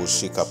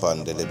bakurobushika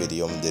pande de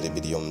video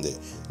de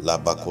la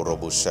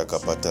bakurobushaka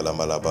patala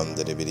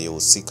malabande de video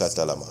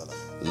sikatalama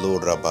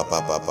lora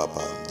baba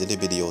papa de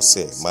video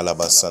se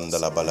malabasanda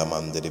la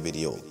balamande de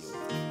video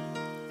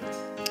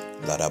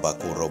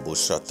Larabakuro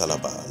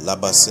Shatalaba,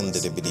 Labasinde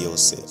de video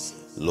se,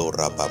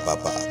 Lora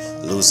Baba,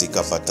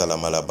 Luzika Patala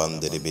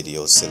Malabande de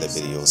video,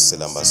 Celebidio,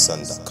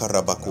 Selambasanda,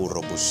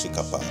 Karabakuro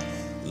Bushikapa,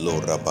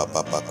 Lora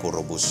Baba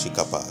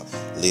Kurobushikapa,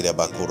 Lida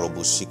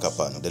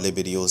Bakurobushikapa,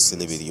 Delebidio,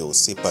 Celebidio,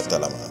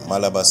 Sipatalama,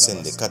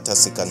 Malabasende,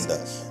 Katasikanda,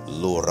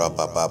 Lora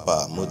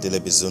Baba,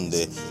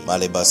 Mudelebizunde,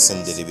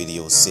 Malebasende de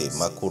video se,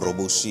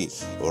 Makurobushi,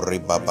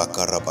 Ribaba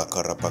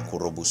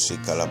Karabakurobushi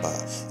Kalaba,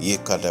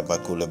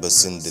 Yekadabakula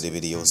Basinde de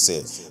video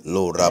se,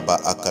 Loraba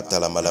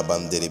Akatala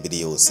Malabande de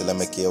video,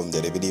 Selamekium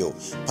de video,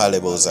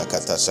 Paleboza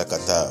Kata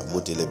Shakata,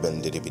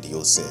 Mudelebende de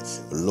video se,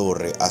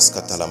 Lore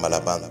Askatala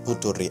Malaban,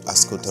 Puturi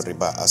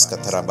Askotoriba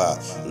Askataraba,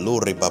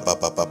 Lore Baba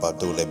Papa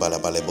Dole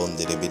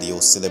Balabalebonde de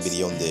video,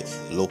 Celebidionde,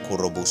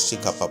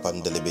 Lokorobushika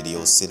Papandele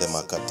video,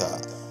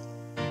 Selemakata.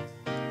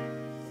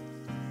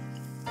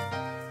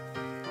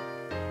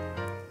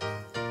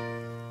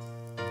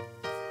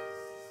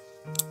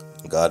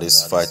 God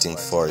is fighting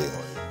for you.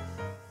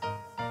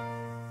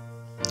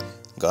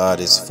 God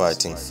is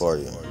fighting for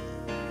you.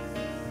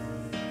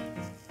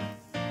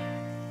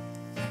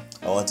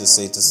 I want to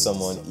say to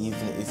someone,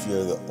 even if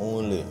you're the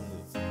only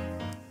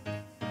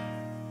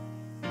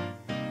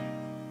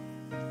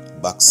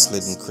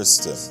backslidden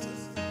Christian,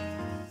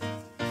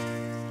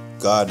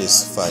 God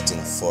is fighting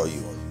for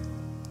you,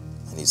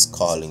 and He's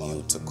calling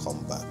you to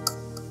come back.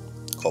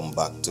 Come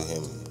back to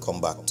Him.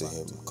 Come back to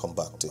Him. Come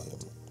back to Him.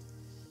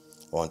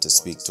 I want to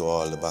speak to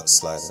all the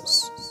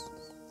backsliders.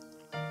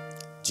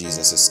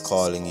 Jesus is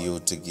calling you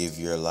to give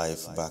your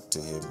life back to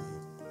Him.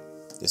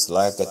 This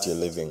life that you're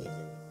living,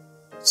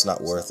 it's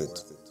not worth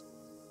it.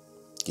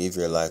 Give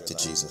your life to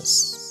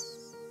Jesus.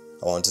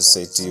 I want to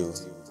say to you,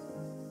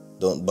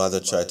 don't bother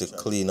trying to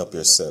clean up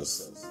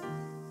yourself.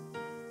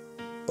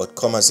 But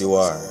come as you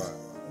are.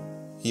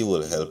 He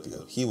will help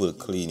you. He will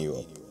clean you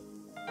up.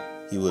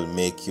 He will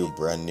make you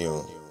brand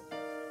new.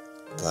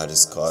 God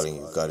is calling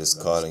you. God is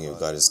calling you.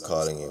 God is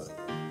calling you.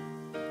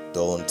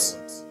 Don't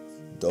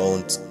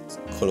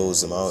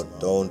close Him out.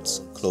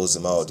 Don't close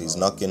Him out. He's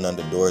knocking on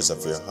the doors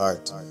of your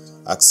heart.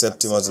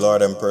 Accept Him as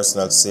Lord and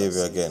personal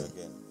Savior again.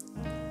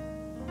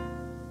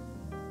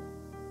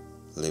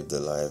 Live the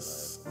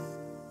life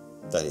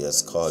that He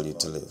has called you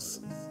to live.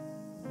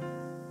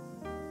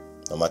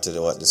 No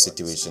matter what the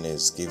situation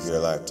is, give your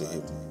life to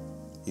Him.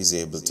 He's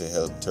able to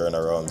help turn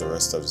around the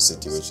rest of the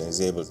situation.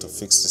 He's able to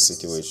fix the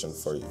situation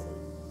for you.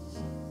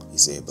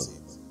 He's able.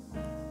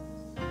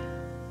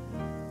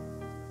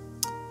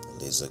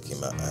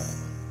 Lizokima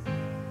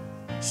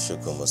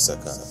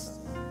Shukumosaka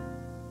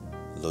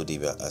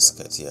Lodiba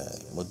Askatia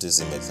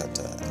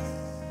Mudizimekata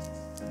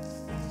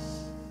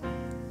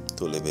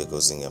Tulebego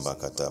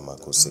Zingamakata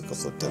Makusika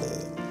Potele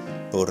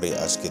Pori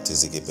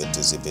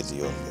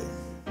Ashketizigibetizibedionde.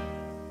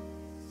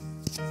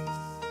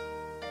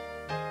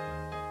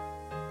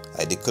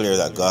 declare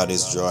that God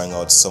is drawing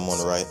out someone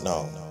right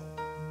now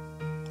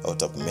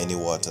out of many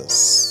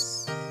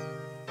waters.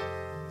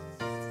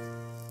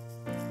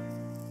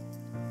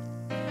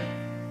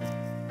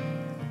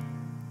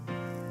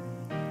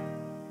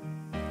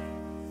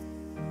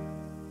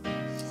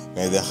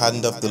 May the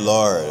hand of the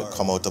Lord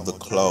come out of the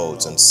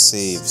clouds and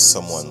save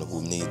someone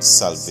who needs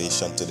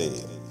salvation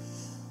today.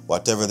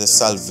 Whatever the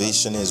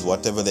salvation is,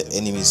 whatever the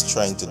enemy is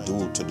trying to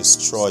do to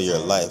destroy your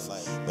life,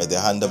 may the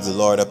hand of the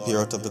Lord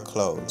appear out of the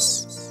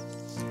clouds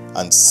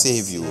and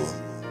save you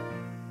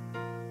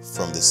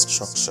from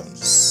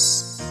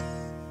destructions.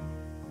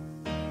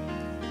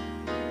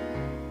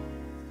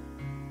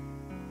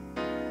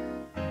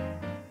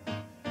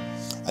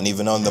 And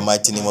even on the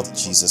mighty name of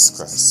Jesus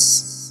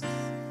Christ,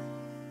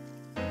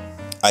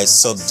 I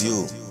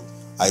subdue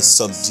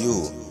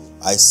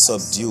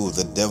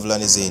the devil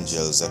and his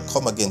angels that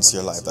come against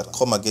your life, that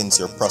come against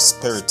your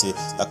prosperity,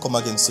 that come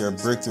against your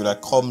breakthrough,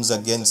 that comes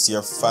against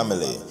your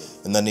family.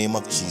 In the name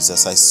of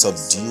Jesus, I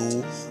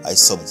subdue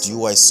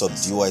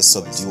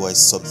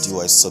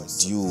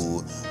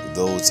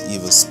those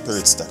evil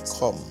spirits that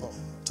come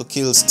to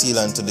kill, steal,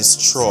 and to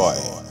destroy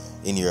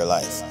in your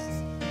life.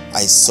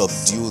 I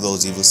subdue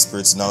those evil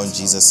spirits now in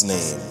Jesus'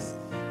 name.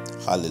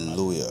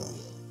 Hallelujah.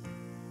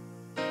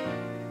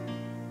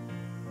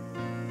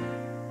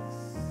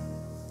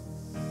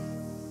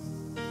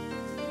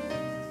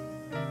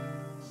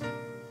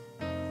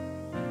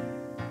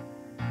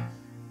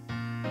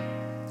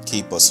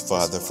 Keep us,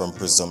 Father, from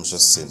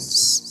presumptuous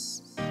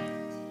sins.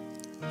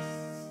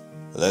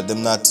 Let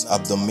them not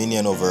have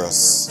dominion over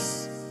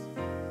us.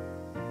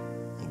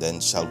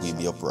 Then shall we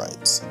be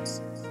upright,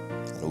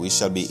 and we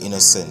shall be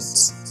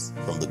innocent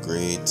from the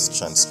great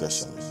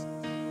transgression.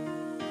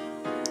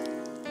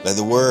 Let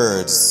the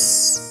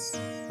words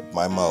of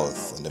my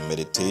mouth and the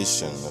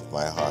meditation of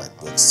my heart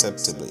be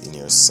acceptable in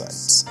your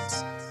sight,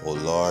 O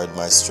Lord,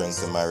 my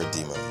strength and my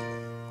Redeemer.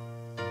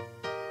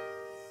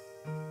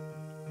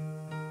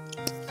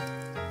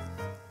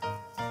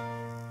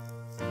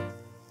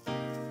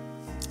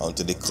 I want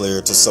to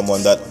declare to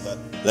someone that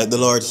let the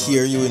Lord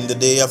hear you in the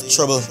day of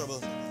trouble.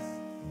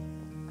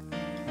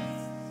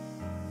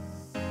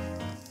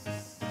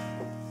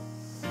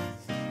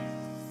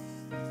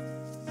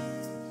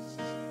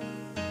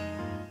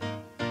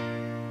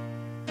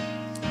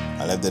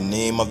 And let the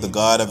name of the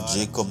God of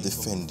Jacob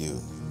defend you.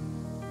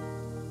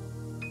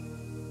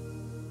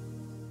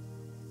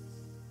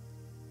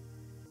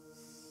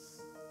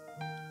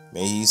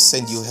 May He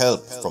send you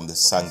help from the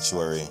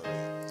sanctuary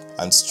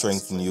and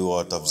strengthen you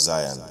out of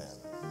Zion.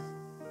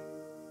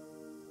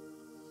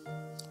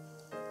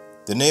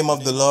 The name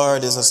of the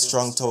Lord is a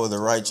strong tower, the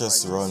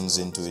righteous runs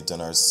into it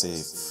and are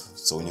safe.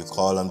 So when you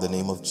call on the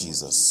name of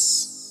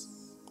Jesus,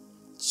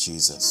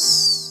 it's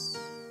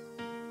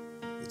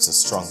a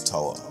strong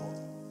tower.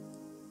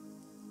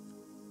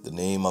 The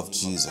name of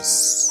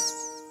Jesus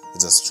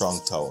is a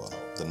strong tower.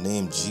 The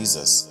name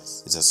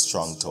Jesus is a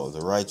strong tower. The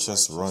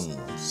righteous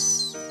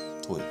runs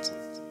to it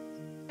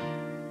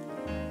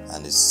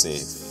and is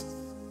safe.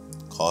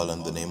 Call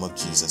on the name of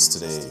Jesus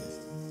today.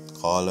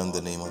 Call on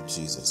the name of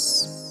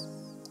Jesus.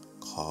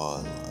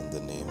 Call on the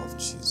name of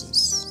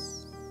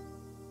Jesus.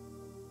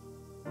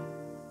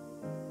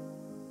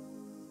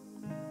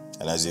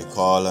 And as you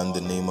call on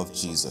the name of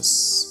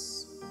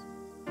Jesus,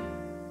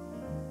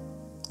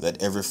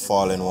 let every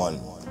fallen one,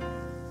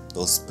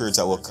 those spirits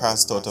that were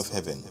cast out of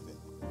heaven,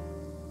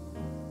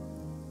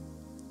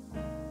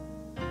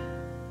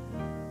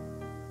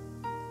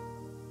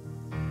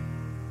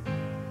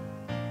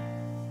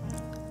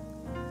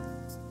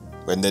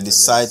 when they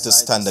decide to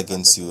stand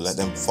against you, let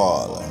them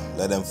fall.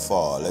 Let them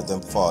fall. Let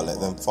them fall. Let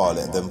them fall.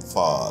 Let them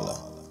fall.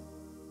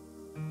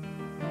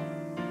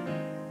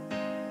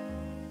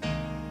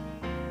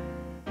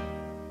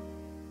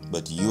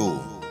 But you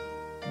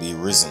be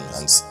risen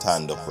and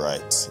stand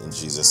upright in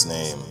Jesus'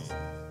 name.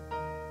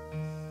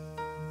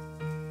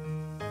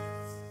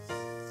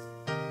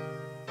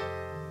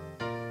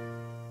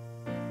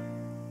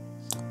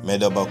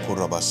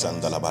 Medabakura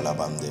Shandala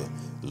Balabande.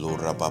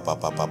 Lura papa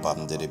papa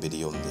pam de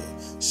bidionde.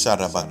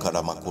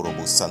 Sharabakara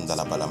makurubu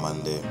sandala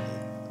balamande.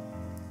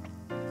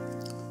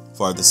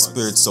 For the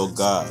spirits, O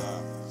God,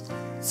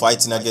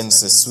 fighting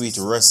against the sweet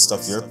rest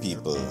of your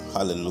people.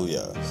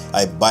 Hallelujah.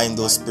 I bind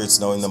those spirits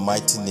now in the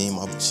mighty name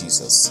of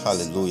Jesus.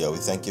 Hallelujah. We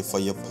thank you for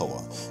your power.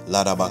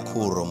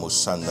 Larabakuro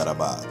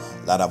mushandaraba.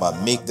 Laraba,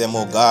 make them,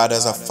 O God,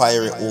 as a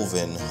fiery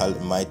oven.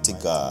 Almighty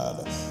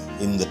God.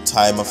 In the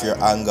time of your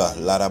anger,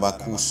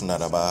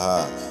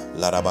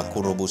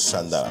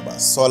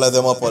 swallow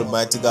them up,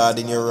 Almighty God,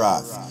 in your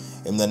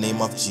wrath, in the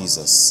name of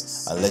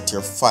Jesus. And let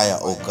your fire,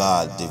 O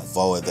God,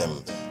 devour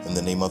them, in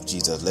the name of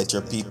Jesus. Let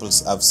your people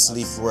have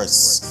sleep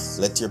rest.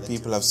 Let your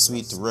people have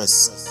sweet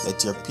rest.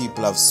 Let your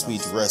people have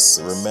sweet rest.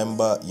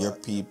 Remember your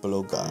people,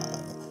 O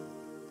God,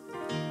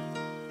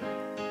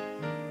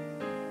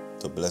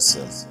 to bless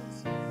them.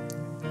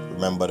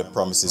 Remember the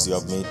promises you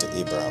have made to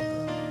Abraham.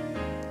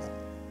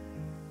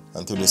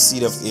 And through the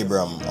seed of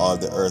Abraham, all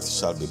the earth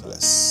shall be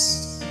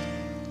blessed.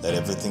 Let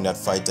everything that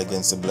fight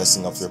against the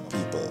blessing of your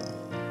people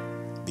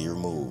be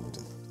removed.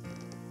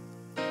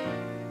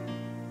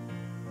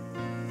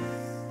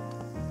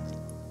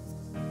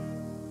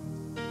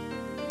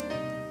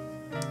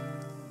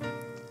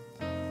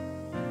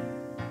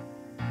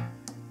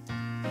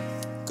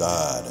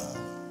 God.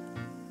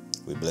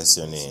 We bless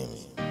your name.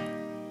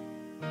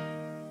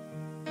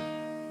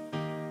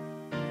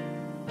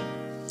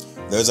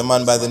 There's a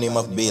man by the name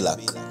of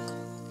Balak.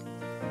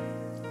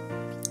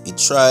 He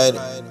tried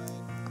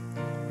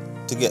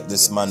to get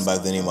this man by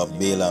the name of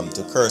Balaam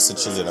to curse the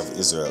children of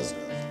Israel.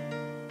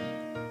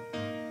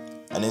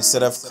 And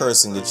instead of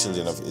cursing the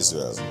children of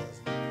Israel,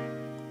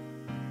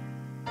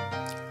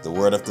 the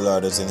word of the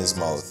Lord was in his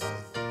mouth.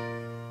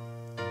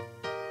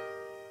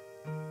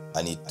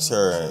 And he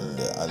turned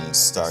and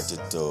started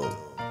to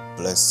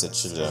bless the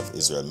children of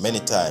Israel. Many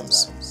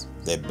times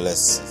he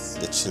blessed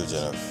the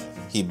children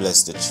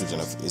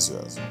of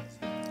Israel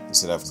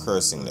instead of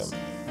cursing them.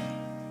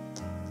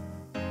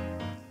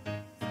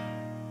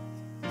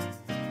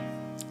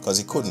 Because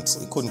he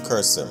couldn't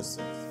curse them.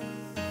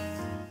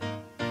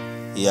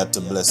 He had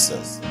to bless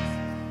them.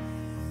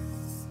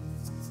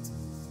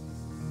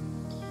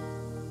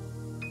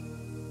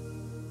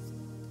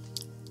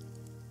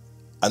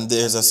 And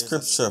there's a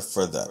scripture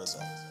for that.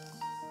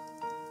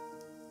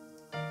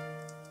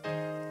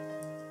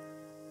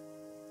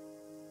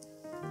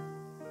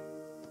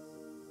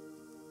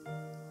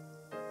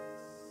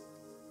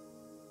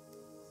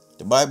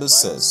 The Bible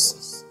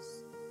says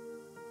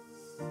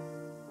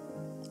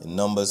in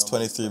Numbers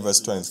 23 verse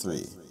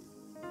 23,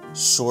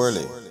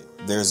 surely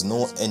there is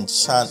no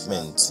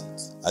enchantment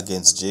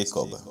against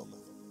Jacob,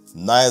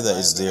 neither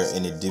is there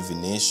any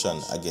divination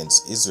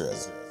against Israel.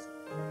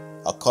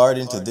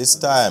 According to this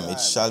time it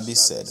shall be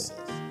said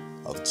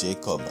of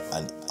Jacob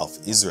and of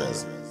Israel,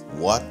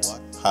 what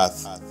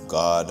hath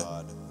God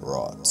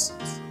wrought?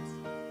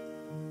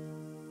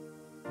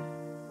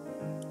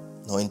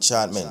 No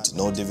enchantment,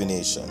 no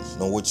divination,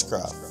 no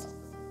witchcraft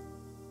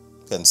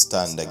can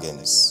stand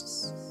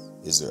against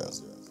Israel.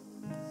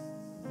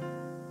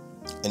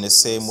 In the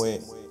same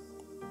way,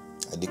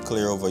 I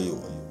declare over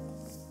you,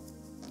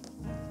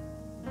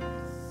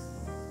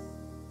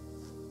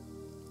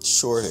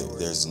 surely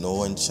there's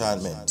no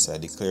enchantment. I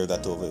declare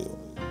that over you.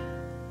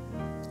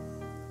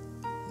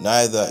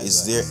 Neither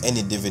is there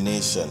any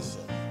divination.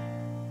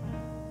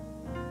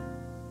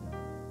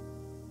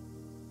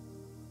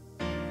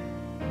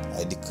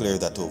 I declare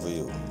that over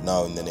you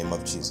now in the name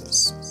of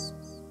Jesus.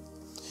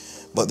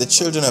 But the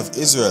children of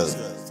Israel,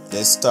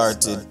 they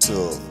started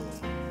to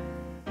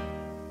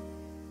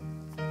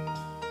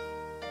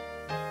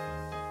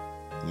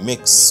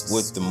mix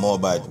with the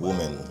Moabite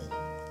women.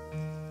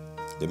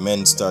 The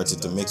men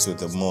started to mix with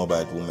the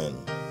Moabite women.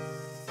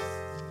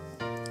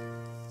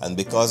 And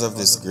because of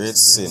this great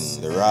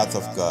sin, the wrath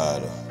of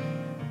God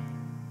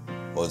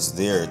was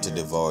there to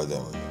devour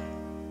them.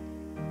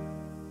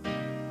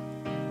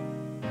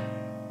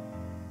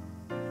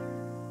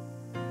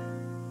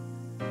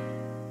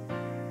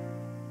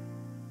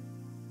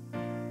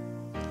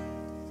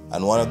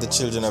 And one of the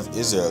children of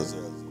Israel,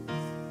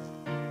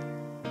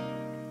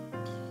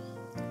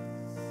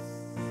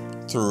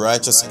 through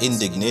righteous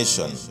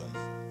indignation,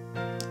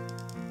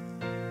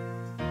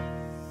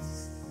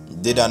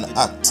 did an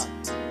act,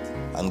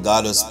 and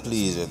God was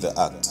pleased with the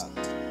act.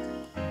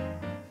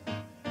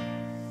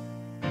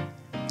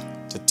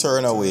 To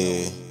turn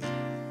away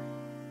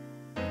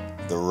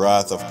the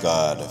wrath of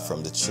God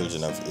from the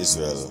children of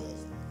Israel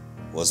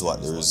was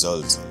what the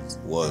result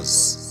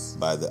was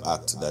by the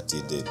act that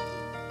he did.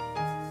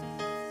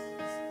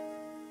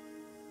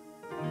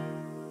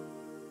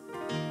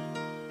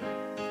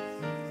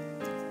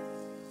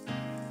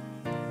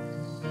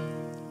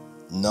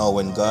 Now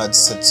when God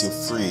sets you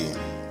free,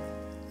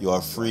 you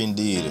are free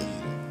indeed.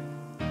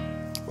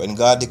 When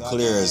God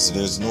declares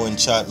there's no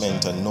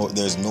enchantment and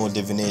there's no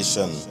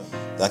divination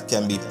that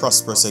can be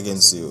prosperous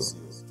against you,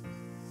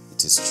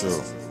 it is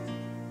true.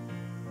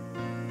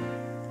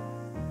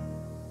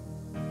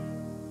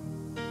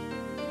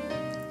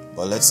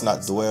 But let's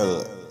not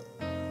dwell.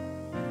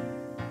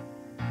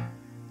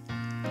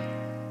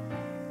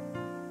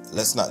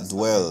 Let's not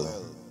dwell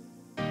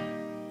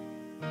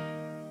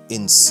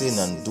in sin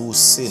and do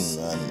sin,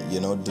 and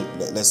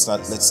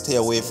let's stay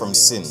away from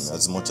sin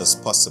as much as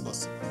possible.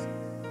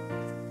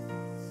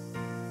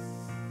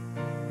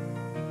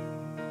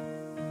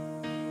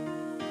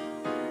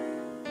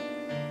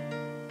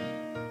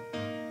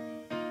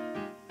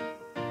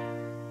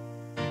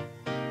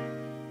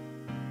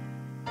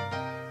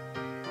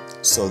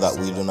 So that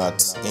we do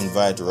not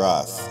invite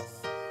wrath,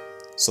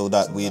 so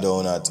that we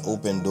do not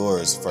open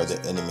doors for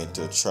the enemy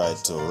to try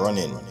to run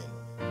in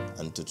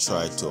and to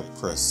try to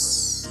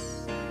oppress.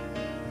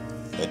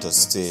 Let us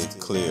stay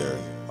clear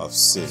of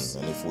sin.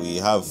 And if we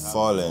have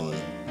fallen,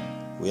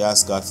 we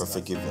ask God for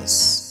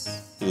forgiveness.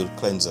 He will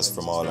cleanse us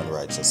from all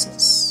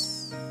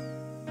unrighteousness.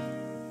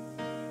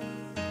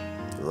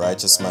 The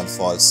righteous man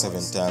falls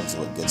 7 times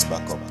but gets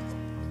back up.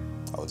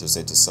 I want to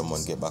say to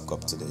someone, get back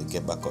up today.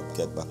 Get back up,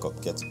 get back up,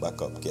 get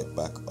back up, get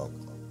back up.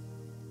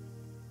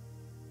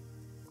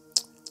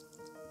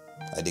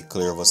 I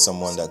declare over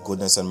someone that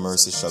goodness and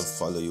mercy shall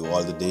follow you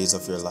all the days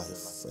of your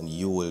life, and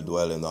you will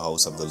dwell in the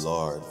house of the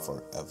Lord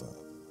forever.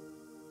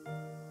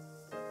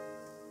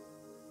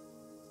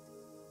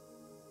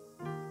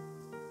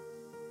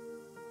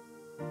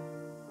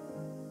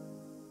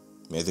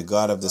 May the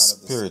God of the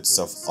spirits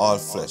of all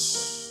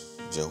flesh,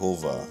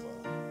 Jehovah,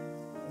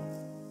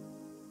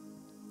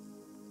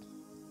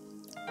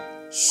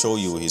 show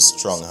you his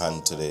strong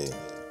hand today.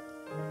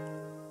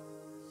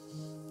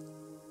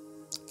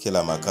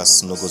 Kila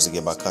makas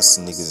nuguzige bakas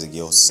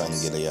nigizige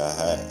osangile ya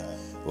hai.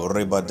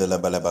 Oriba de la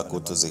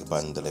balabakutu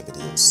zibandele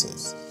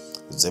videose.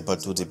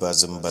 Zepatu di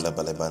bazimbala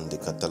balabande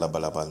katala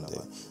balabande.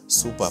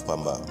 Supa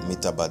pamba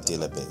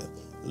mitabadelebe.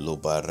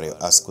 Lubare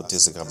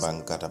askutizika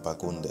bankata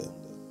bakunde.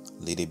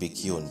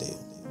 Lidibikiunde.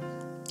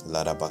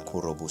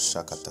 Larabakuro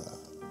bushakata.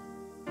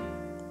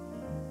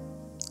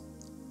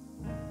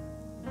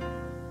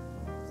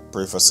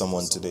 Pray for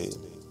someone today.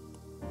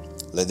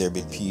 Let there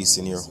be peace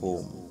in your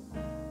home.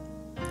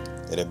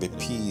 Let there be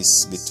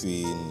peace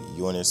between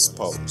you and your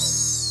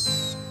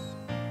spouse.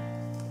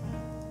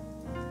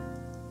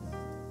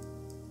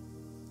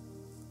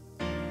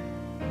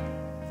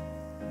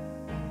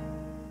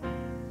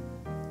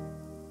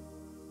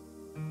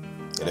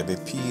 Let there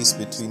be peace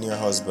between your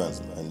husband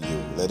and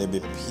you. Let there be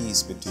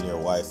peace between your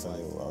wife and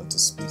you. I want to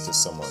speak to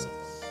someone.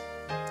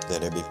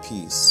 Let there be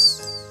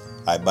peace.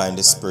 I bind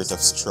the spirit of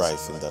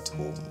strife in that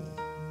home.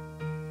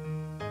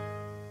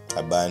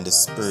 I bind the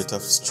spirit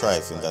of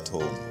strife in that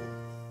home.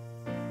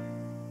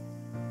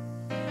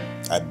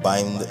 I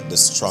bind the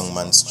strong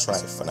man's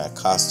strife and I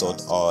cast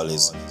out all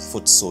his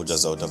foot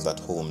soldiers out of that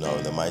home now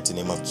in the mighty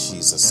name of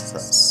Jesus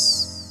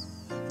Christ.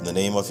 In the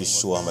name of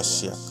Yeshua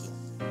Mashiach.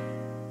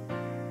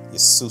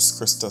 Jesus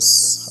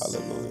Christus.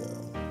 Hallelujah.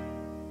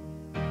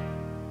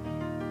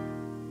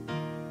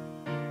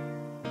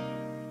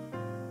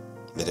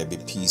 Let there be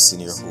peace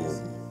in your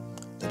home.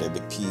 Let there be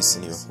peace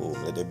in your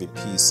home. Let there be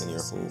peace in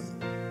your home.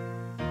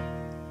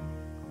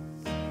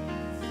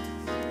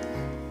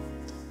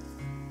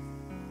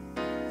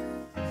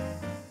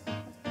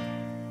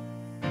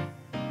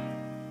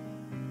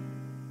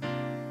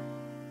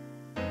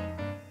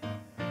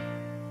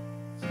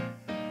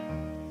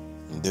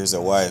 There's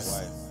a wife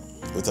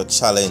with a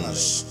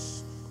challenge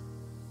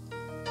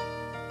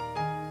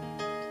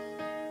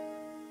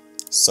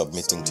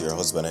submitting to your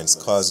husband, and it's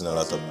causing a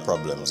lot of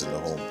problems in the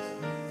home.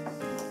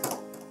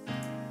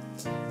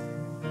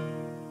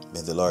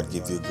 May the Lord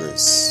give you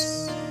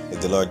grace. May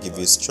the Lord give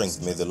you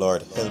strength. May the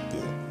Lord help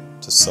you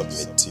to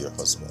submit to your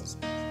husband.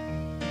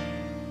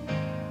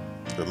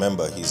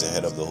 Remember, he's the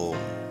head of the home.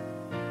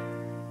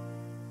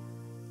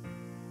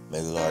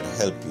 May the Lord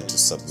help you to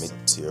submit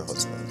to your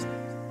husband.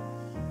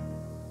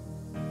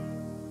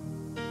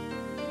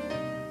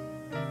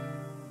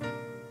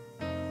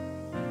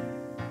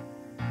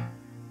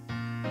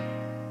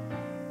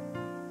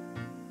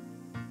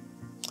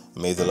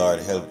 May the Lord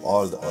help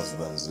all the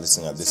husbands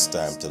listening at this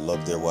time to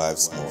love their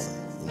wives more.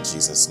 In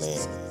Jesus'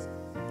 name.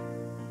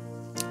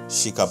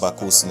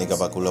 Shikabakus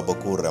negabakula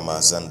bokura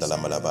mazanda la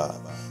malaba.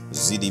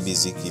 Zidi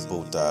biziki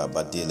puta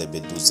badile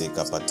beduze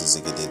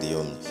kapatizike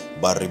dedion.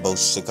 Baribau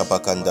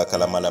shikapakanda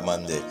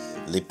kalamalamande.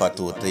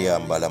 Lipatu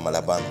triamba la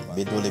malaban.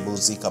 Bedule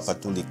buzi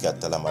kapatuli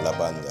katala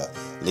malabanda.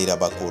 Lira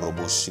bakuro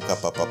bushika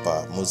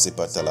papa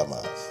muzipatalama.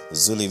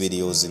 Zuli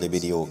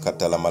video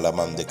katala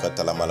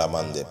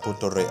malamande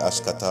putore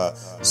ashkata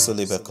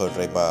sulibeko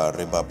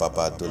reba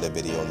papa dule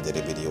video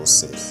de video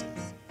se.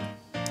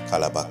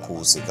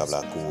 Kalabakuzi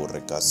kablaku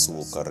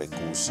rekasu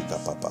karekushi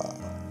kapapa.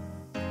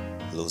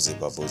 Luzi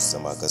babusa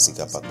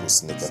magazika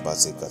pakus nika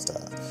bazikata.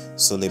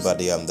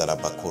 Sulibadi amdala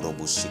bakuro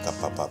bushika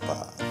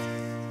papa.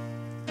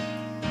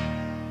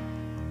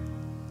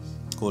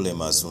 Kole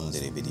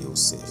mazundere video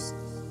se.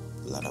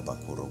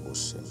 Larabakuro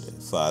bushende.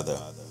 Father,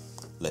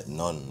 let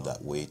none that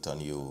wait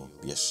on you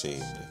be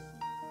ashamed.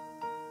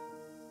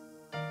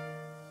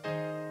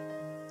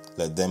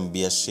 Let them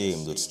be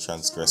ashamed which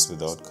transgress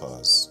without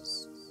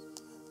cause.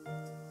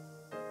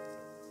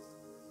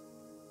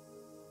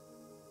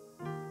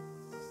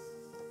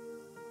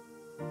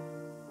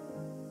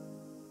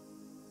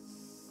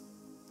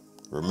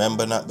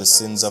 Remember not the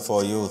sins of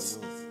our youth,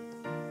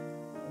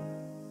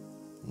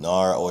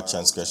 nor our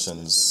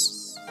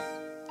transgressions.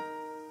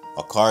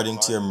 According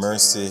to your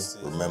mercy,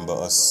 remember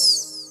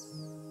us,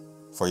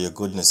 for your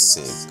goodness'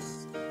 sake,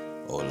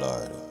 O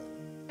Lord.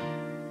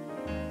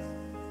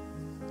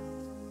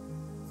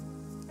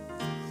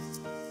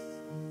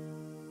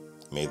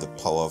 May the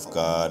power of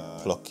God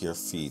pluck your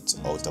feet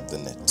out of the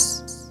net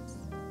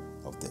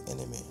of the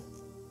enemy.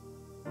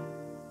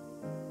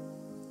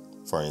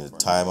 For in the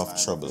time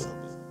of trouble,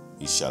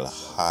 he shall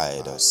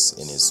hide us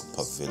in his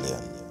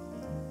pavilion.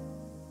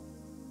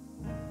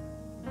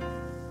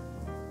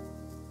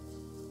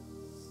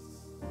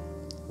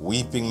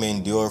 Weeping may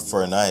endure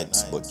for a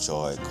night, but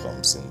joy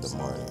comes in the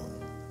morning.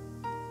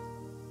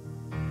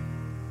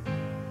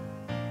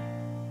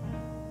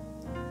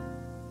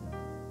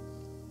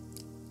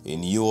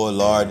 In you, O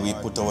Lord, we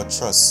put our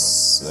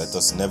trust. Let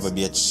us never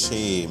be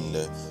ashamed.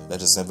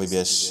 Let us never be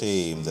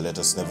ashamed. Let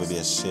us never be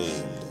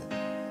ashamed.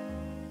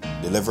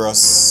 Deliver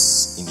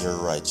us in your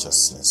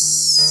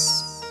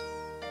righteousness.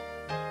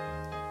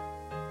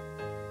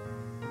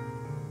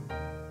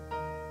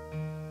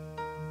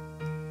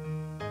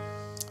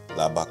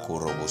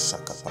 Labakurobo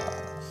shakapa.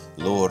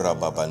 Lora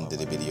babande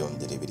de bidion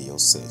de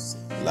bidiose.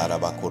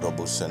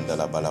 Larabakurobo shanda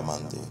la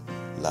balamande.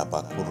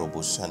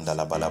 Labakurobo shanda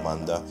la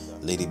balamanda.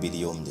 Lady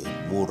bidionde.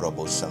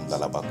 Burabo shanda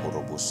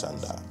labakurobo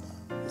shanda.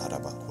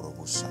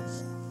 Larabakurobo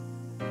shanda.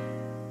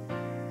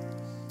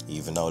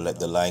 Even now let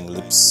the lying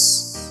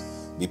lips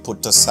be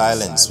put to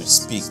silence, which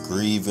speak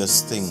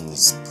grievous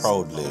things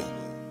proudly.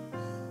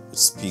 Which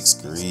speaks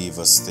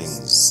grievous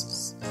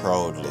things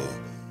proudly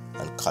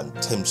and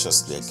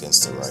contemptuously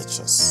against the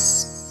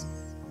righteous.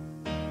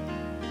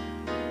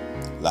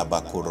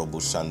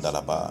 Labakurobu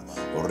shandalaba,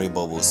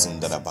 Ribobu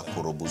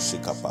sindalabakurobu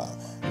shikapa,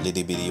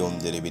 Lidibidion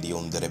de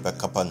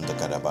Rebecapanda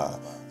Kadaba,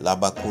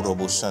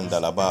 Labakurobu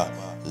shandalaba,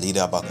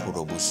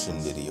 Lidabakurobu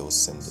shindirio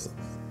sende,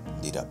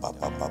 Lida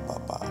papa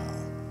papa.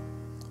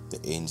 The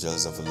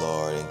angels of the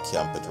Lord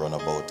encamped round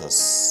about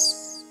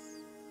us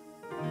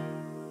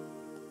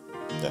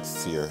that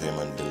fear him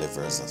and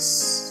delivers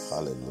us.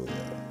 Hallelujah.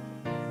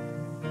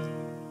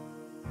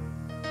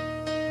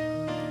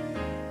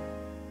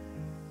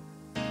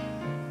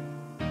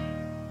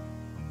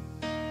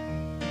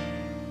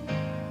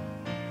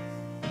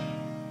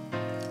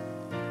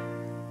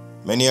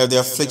 Many are the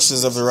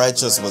afflictions of the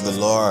righteous, but the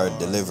Lord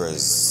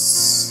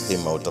delivers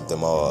him out of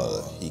them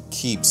all. He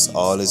keeps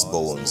all his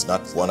bones,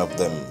 not one of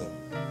them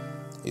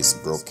is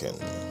broken.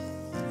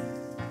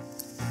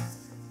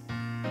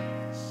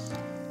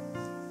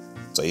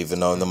 So even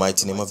now in the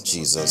mighty name of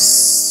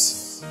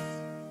Jesus,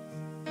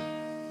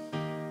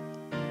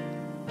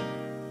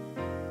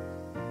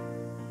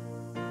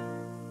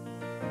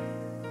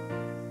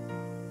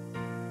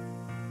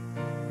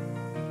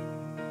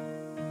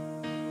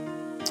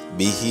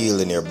 be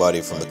healed in your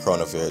body from the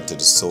crown of your head to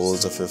the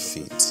soles of your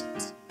feet.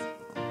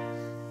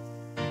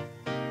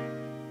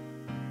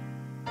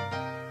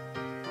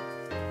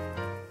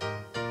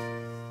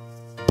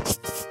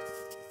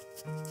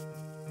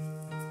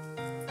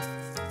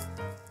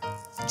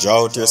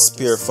 Draw out your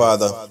spear,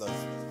 Father,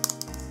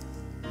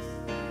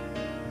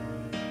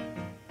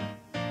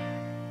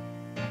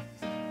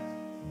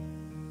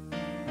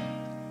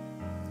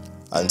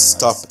 and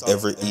stop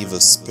every evil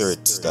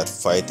spirit that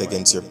fight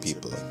against your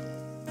people.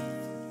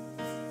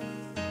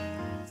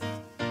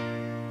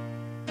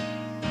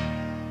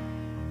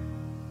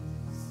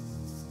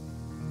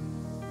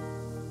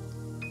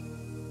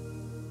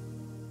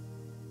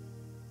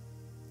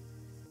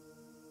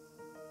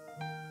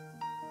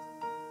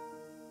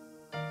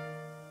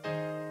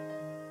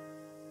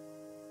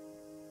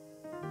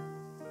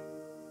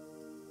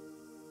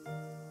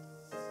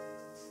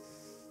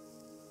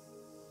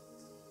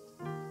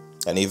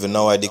 And even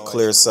now I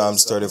declare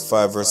Psalms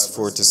 35 verse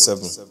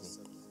 47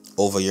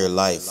 over your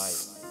life.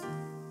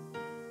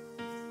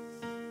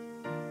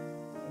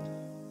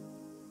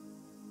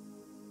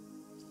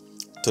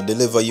 To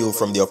deliver you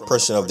from the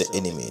oppression of the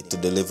enemy, to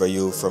deliver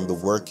you from the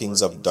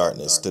workings of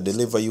darkness, to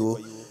deliver you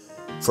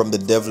from the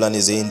devil and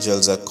his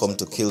angels that come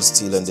to kill,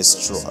 steal, and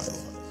destroy.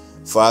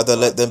 Father,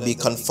 let them be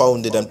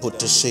confounded and put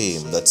to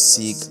shame that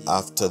seek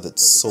after the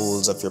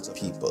souls of your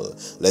people.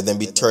 Let them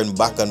be turned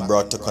back and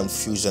brought to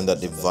confusion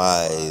that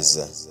devise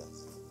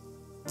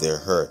their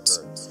hurt.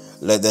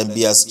 Let them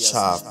be as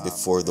chaff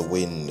before the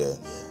wind,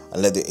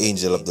 and let the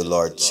angel of the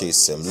Lord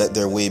chase them. Let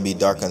their way be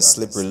dark and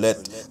slippery.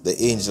 Let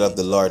the angel of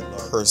the Lord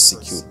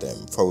persecute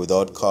them. For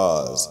without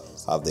cause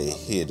have they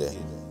hid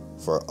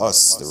for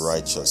us the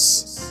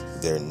righteous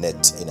their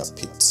net in a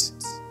pit,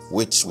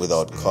 which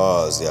without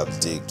cause they have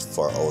digged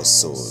for our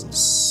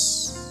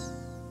souls.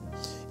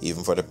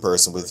 Even for the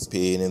person with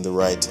pain in the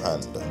right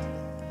hand,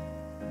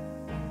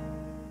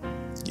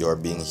 you are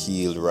being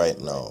healed right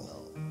now.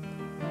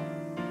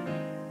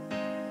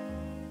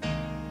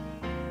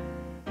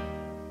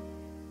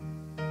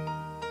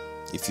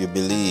 If you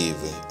believe,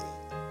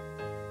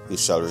 you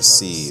shall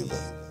receive.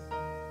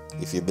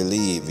 If you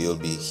believe, you'll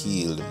be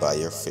healed by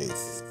your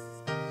faith.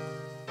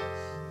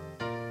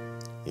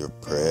 Your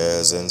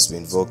presence, we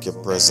invoke your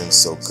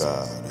presence, oh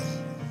God.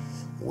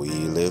 We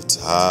lift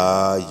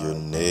high your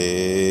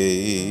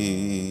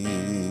name.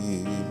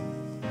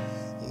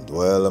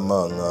 Dwell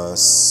among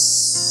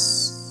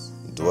us.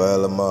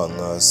 Dwell among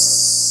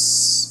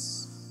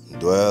us.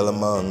 Dwell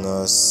among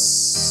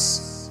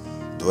us.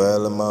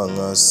 Dwell among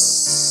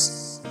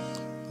us.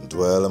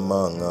 Dwell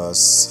among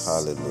us.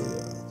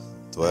 Hallelujah.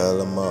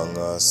 Dwell among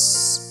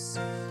us.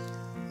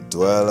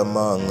 Dwell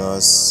among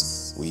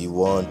us. We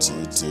want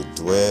you to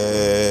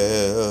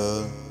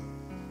dwell.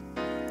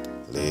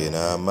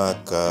 Lena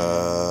makanasa.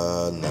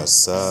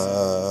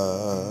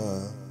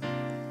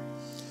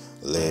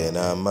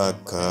 Lena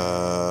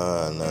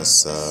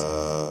makanasa.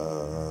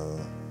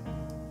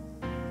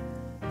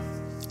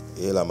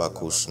 Ela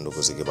makush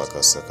ndukuzike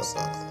bakasa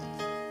kapa.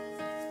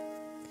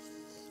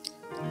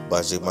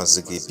 Baje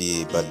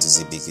mazikipi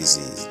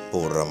badizibikizi.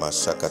 Pura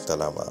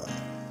mashakatalama.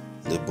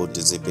 Lebo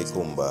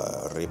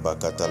dizibekumba. Riba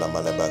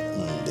katalama leba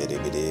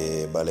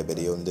derebide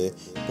balebedionde.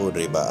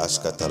 Puriba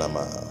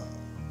ashkatalama.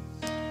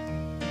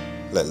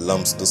 Let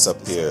lumps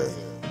disappear.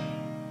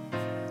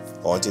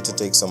 I want you to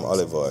take some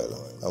olive oil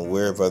And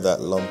wherever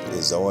that lump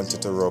is, I want you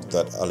to rub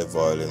that olive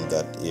oil in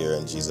that ear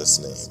in Jesus'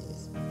 name.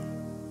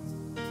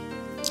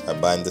 I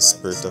bind the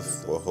spirit of,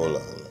 hold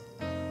on.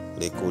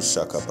 Get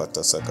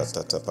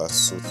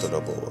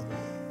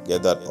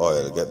that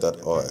oil,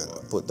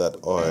 put that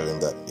oil in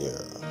that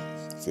ear.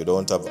 If you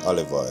don't have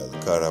olive oil,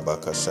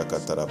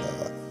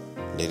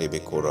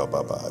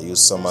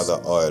 use some other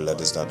oil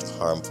that is not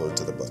harmful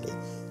to the body.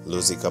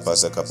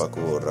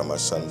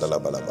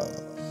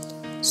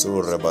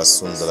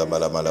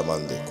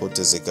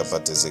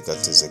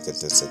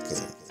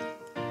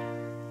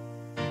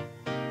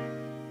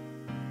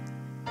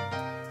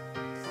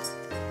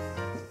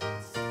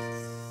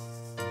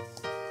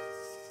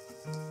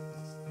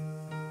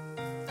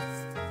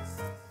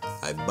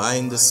 I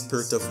bind the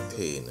spirit of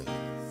pain.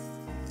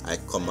 I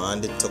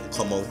command it to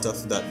come out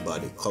of that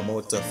body, come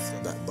out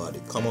of that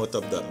body, come out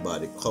of that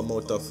body, come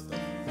out of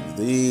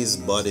these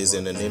bodies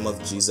in the name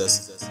of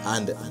Jesus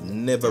and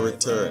never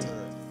return.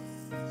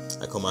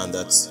 I command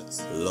that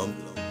lump,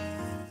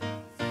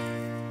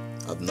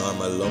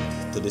 abnormal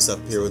lump, to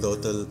disappear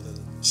without a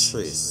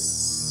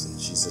trace in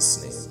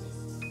Jesus' name.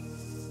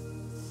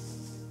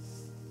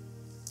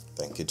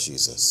 Thank you,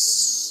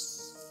 Jesus.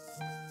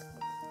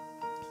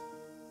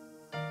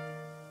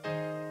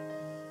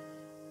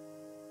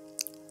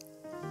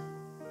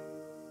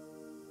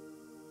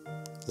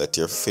 Let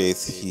your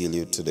faith heal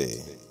you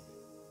today.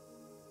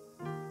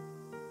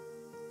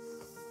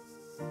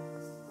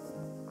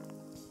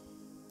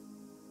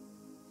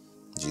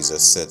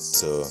 Jesus said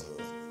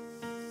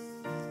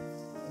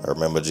I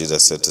remember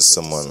Jesus said to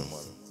someone,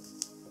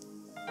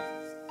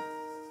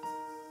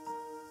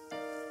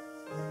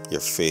 your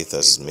faith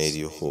has made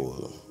you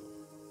whole.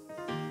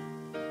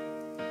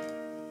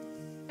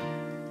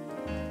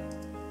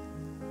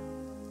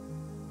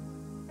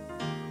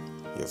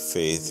 Your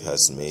faith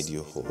has made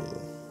you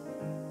whole.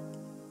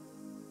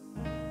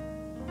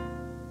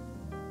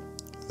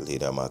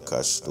 Lida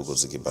makash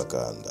tuguziki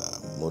bakanda,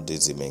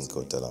 mudizi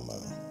menko telama.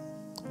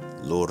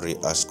 Lori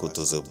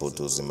ashkutuzu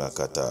butuzi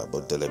makata,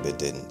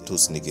 bodelebeden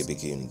tusniki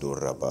bikin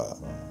duraba.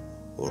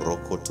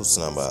 Uroko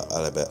tusnamba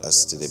alabe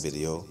astile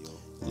video,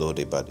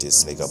 lodi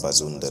batis niga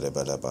bazundere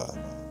badaba.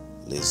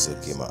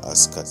 Lizukima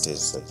askate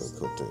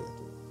sepekote.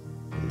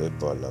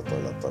 Lepa la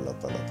pala pala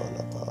pala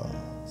pala pa.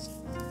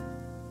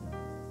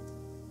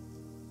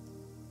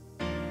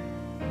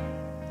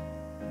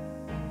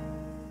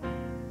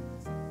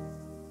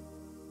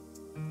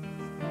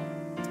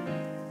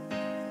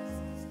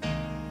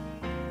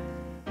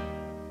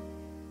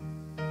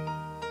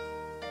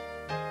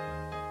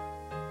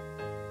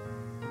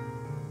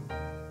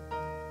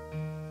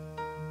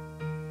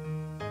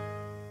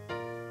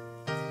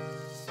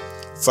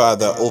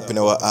 Father, open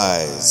our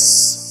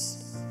eyes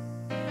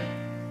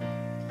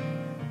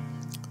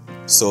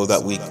so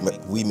that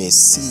we may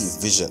see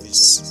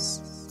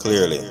visions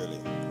clearly.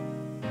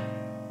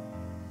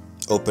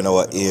 Open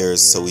our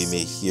ears so we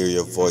may hear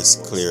your voice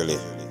clearly.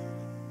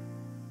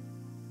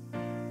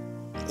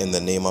 In the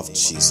name of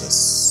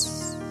Jesus.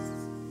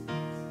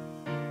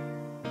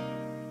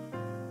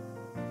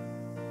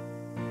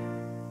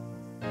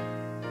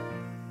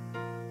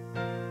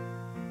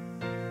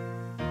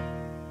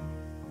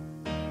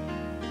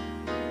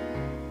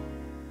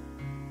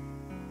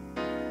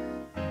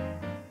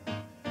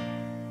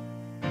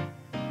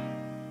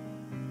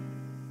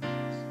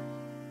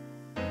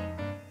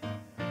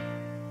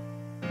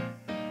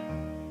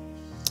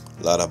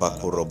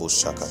 Larabakurobu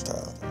shakata.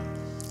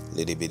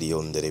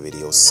 Lidibidion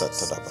deribidio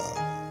satadaba.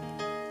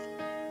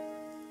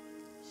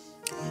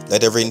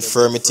 Let every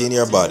infirmity in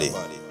your body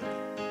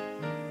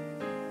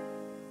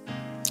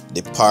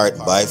depart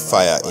by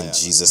fire in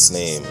Jesus'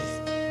 name.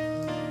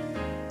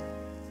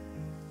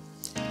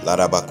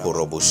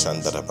 Larabakurobu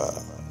shandaraba.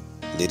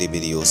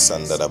 Lidibidio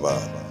sandaraba.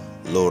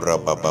 Lora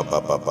baba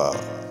baba.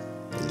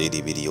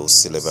 Lidibidio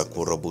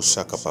silebakurobu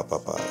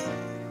shakapapa.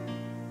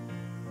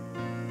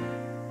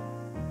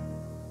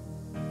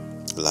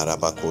 Let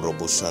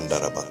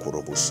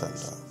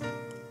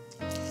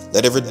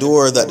every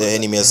door that the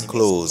enemy has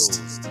closed,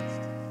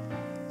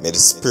 may the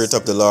Spirit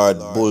of the Lord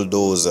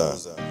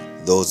bulldoze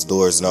those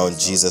doors now in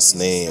Jesus'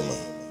 name.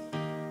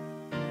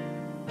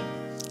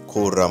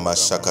 Kurama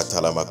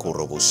shakatalama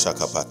kurobu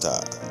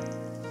shakapata.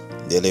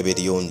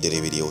 Delebidion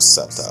delebidio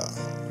sata.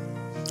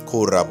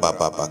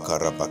 Kurababa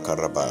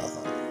karabakaraba.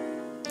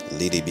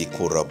 Lidibi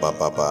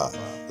kurababa.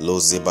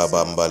 Lozi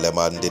babamba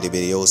leman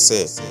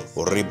didibiriose,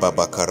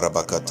 uribaba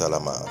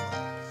karabakatalama.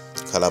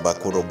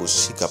 Kalabakurobu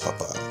shika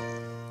papa.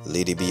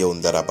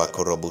 Lidibion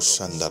darabakurobu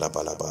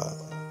shandarabalaba.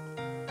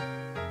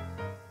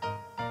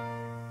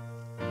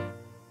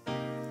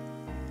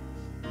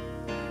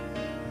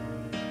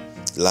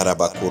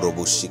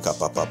 Larabakurobu shika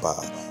papa.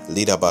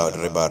 Lidaba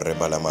reba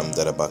rebalamam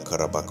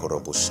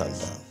darabakarabakurobu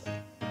shanda.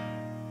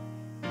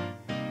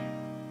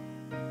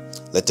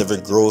 Let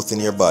every growth in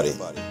your body,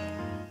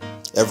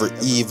 every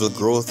evil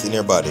growth in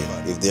your body,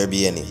 if there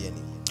be any,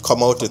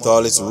 come out with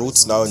all its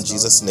roots now in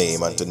Jesus'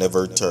 name and to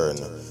never return,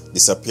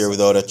 disappear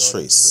without a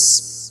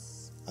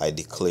trace. I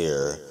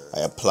declare, I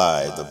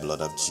apply the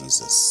blood of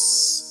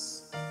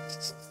Jesus.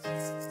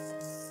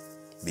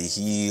 Be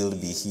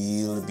healed, be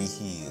healed, be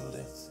healed.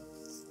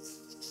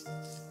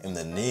 In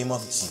the name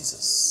of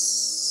Jesus.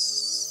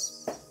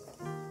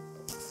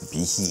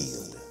 Be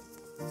healed.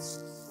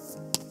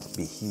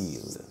 Be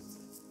healed.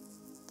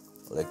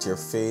 Let your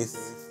faith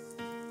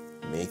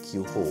make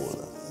you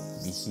whole.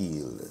 Be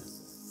healed.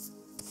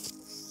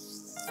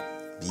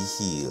 Be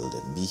healed.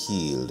 Be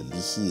healed. Be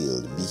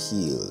healed. Be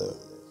healed.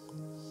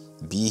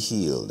 Be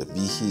healed.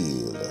 Be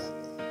healed.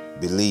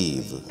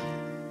 Believe.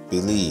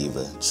 Believe.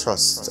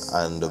 Trust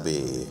and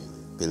obey.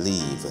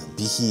 Believe.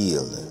 Be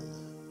healed.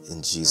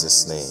 In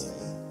Jesus' name.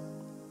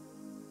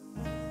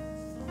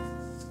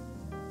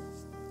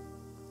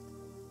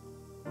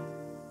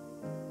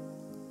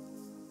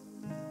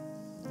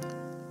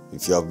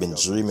 If you have been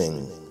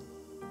dreaming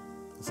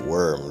of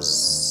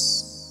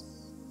worms,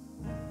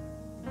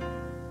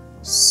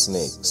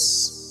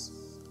 snakes,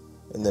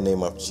 in the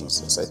name of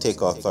Jesus, I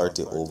take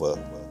authority over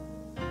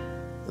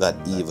that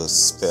evil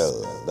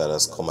spell that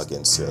has come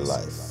against your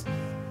life.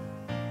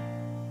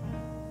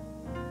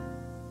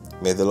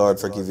 May the Lord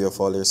forgive you of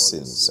all your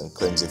sins and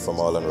cleanse you from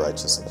all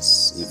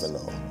unrighteousness, even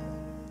now.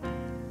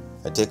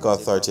 I take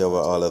authority over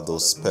all of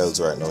those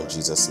spells right now in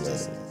Jesus'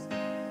 name.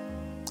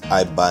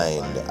 I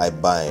bind, I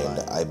bind,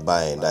 I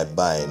bind, I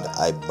bind,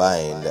 I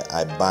bind,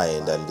 I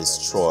bind and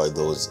destroy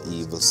those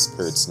evil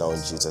spirits now in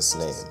Jesus'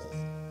 name.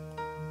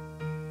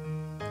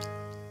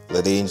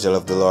 Let the angel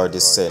of the Lord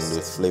descend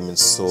with flaming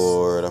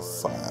sword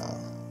of fire.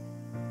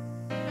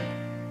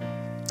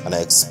 And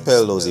I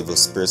expel those evil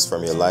spirits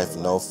from your life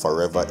now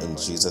forever in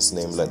Jesus'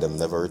 name. Let them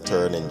never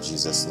return in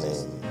Jesus'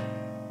 name.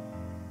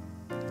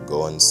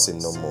 Go and sin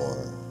no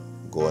more.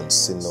 Go and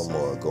sin no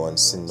more. Go and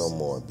sin no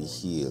more. Be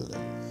healed.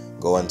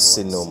 Go and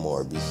sin no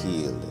more. Be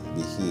healed.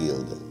 Be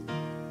healed.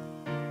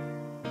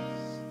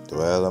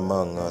 Dwell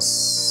among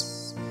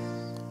us.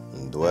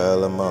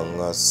 Dwell among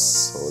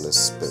us, Holy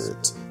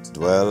Spirit.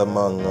 Dwell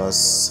among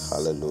us.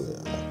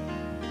 Hallelujah.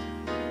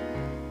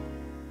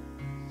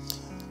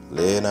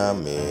 Lena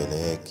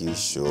mene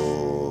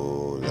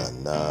kisho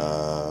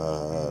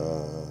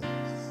lana.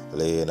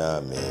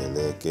 Lena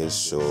mele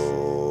kisho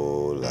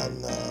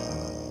lana.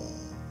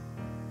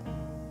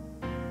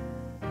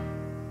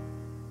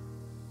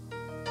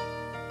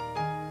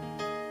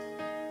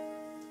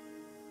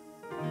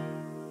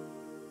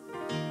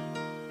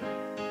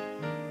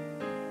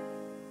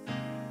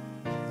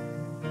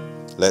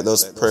 Let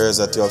those prayers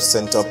that you have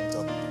sent up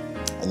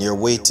and you're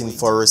waiting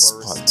for a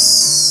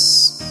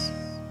response,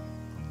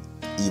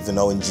 even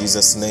now in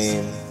Jesus'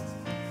 name,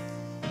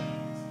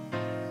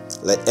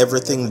 let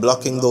everything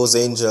blocking those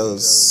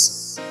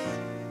angels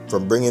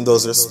from bringing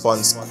those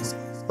responses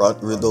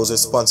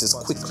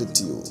quickly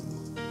to you.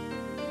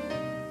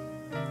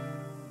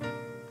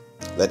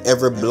 Let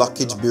every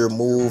blockage be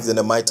removed in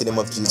the mighty name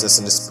of Jesus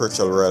in the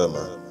spiritual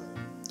realm.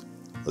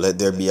 Let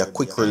there be a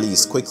quick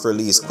release, quick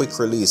release, quick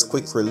release,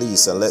 quick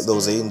release, and let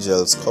those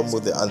angels come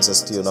with the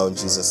answers to you now in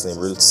Jesus' name.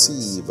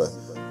 Receive,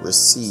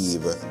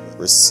 receive,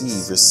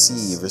 receive,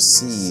 receive,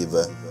 receive,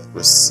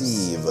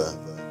 receive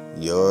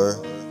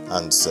your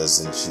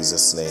answers in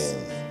Jesus'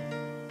 name.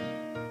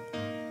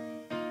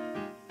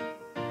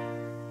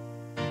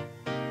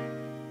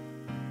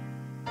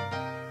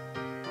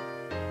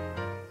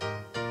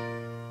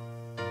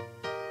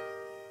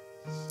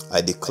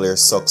 I declare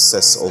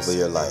success over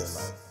your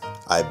life.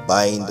 I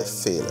bind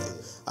failure.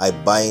 I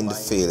bind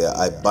failure.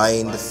 I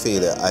bind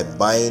failure. I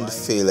bind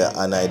failure,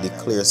 and I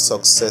declare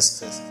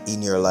success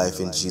in your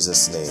life in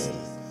Jesus' name.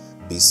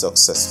 Be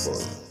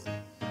successful.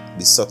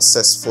 Be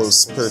successful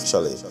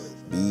spiritually.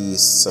 Be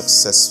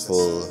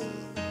successful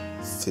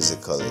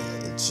physically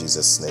in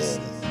Jesus'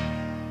 name.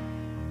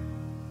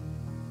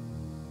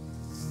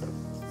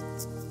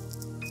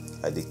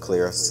 I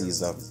declare a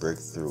season of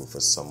breakthrough for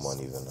someone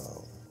even now.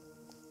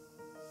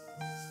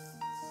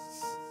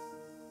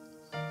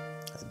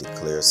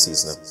 Declare a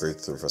season of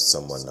breakthrough for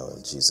someone now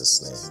in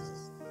Jesus' name.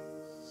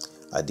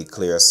 I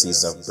declare a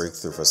season of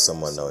breakthrough for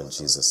someone now in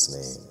Jesus'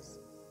 name.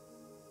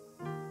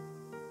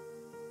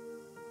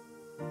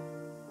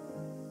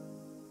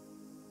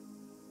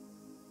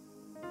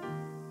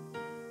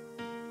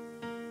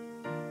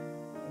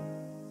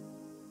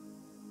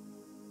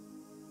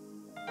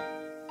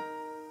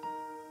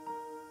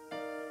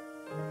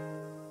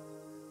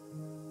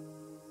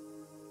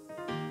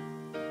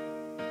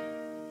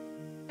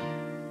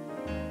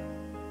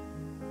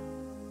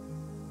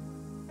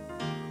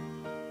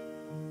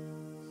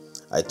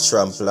 I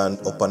trample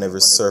upon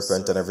every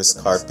serpent and every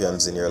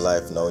scorpions in your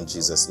life now in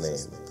Jesus'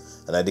 name.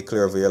 And I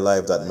declare over your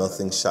life that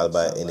nothing shall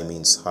by any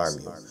means harm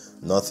you.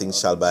 Nothing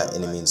shall by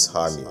any means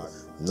harm you.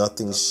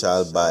 Nothing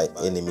shall by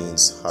any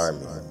means harm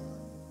you.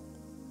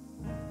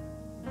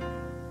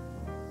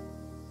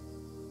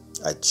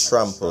 I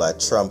trample, I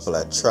trample,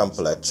 I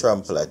trample, I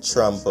trample, I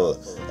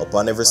trample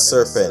upon every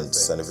serpent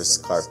and every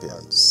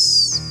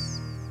scorpions.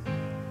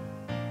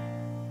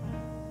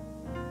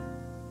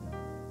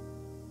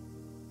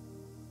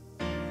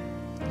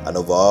 And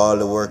of all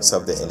the works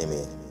of the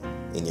enemy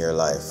in your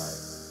life,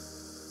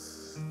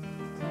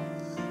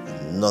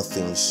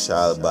 nothing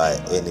shall by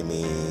any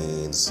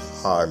means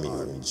demons harm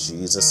you in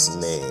Jesus'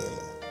 name.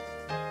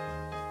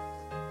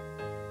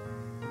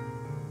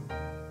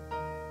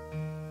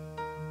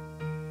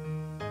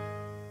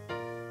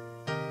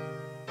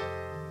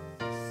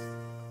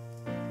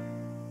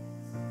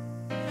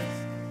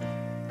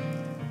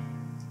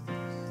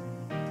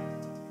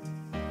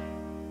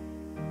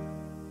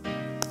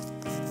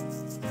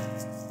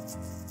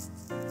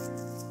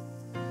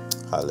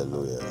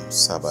 Hallelujah.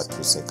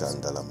 Sabatu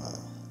sekandalama.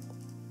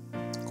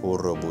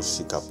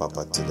 Kurobushika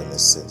papa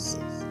tilemesese.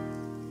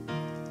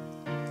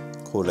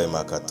 Kule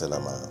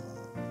makatelama.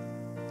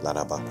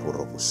 Laraba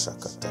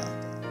kurobushakata.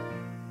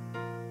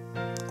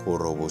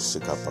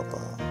 Kurobushika papa.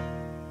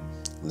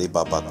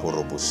 Libaba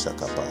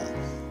kurobushakapa.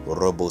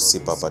 Robosi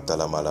papa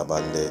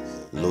talamalabande.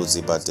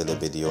 Luzi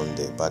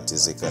batelebedionde.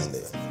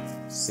 Batizikande.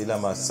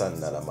 Silama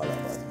sanda la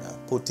malabanda.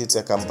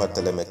 Putite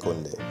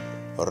kampatelemekonde.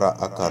 Ra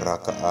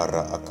akaraka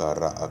ara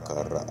akara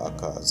akara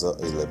akaza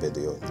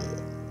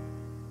ilebedionde.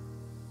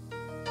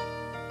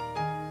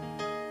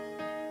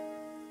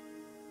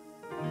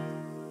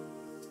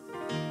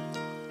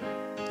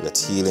 Let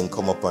healing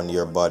come upon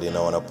your body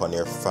now and upon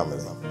your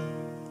family.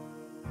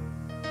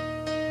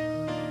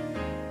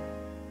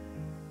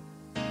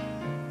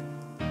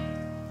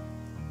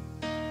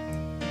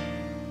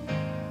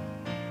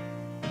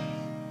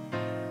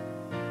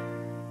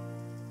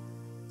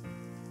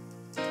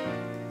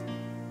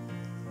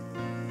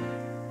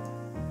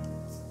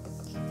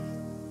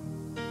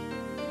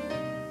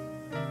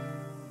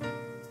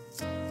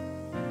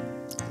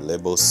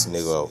 Lebos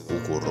nega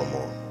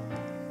ukuromo.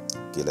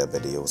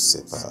 Gilebedio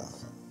sepa.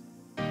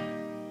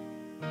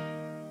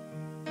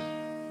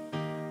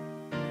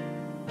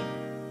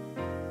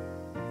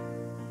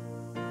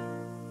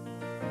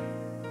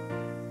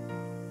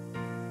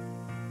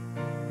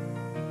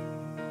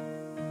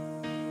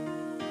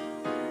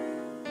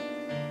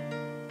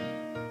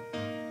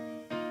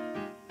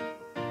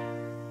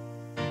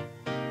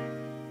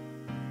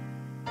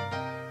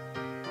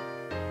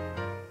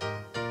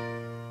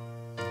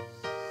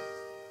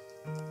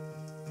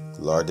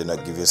 Lord did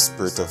not give you a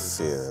spirit of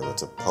fear,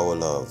 but a power,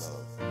 love,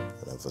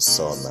 and of a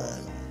sound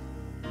mind.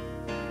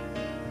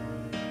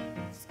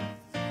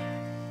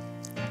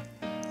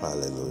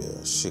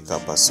 Hallelujah.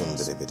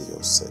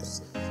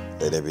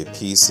 Let there be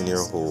peace in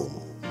your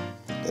home.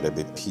 Let there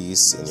be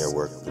peace in your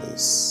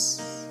workplace.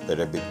 Let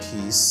there be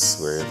peace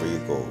wherever you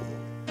go.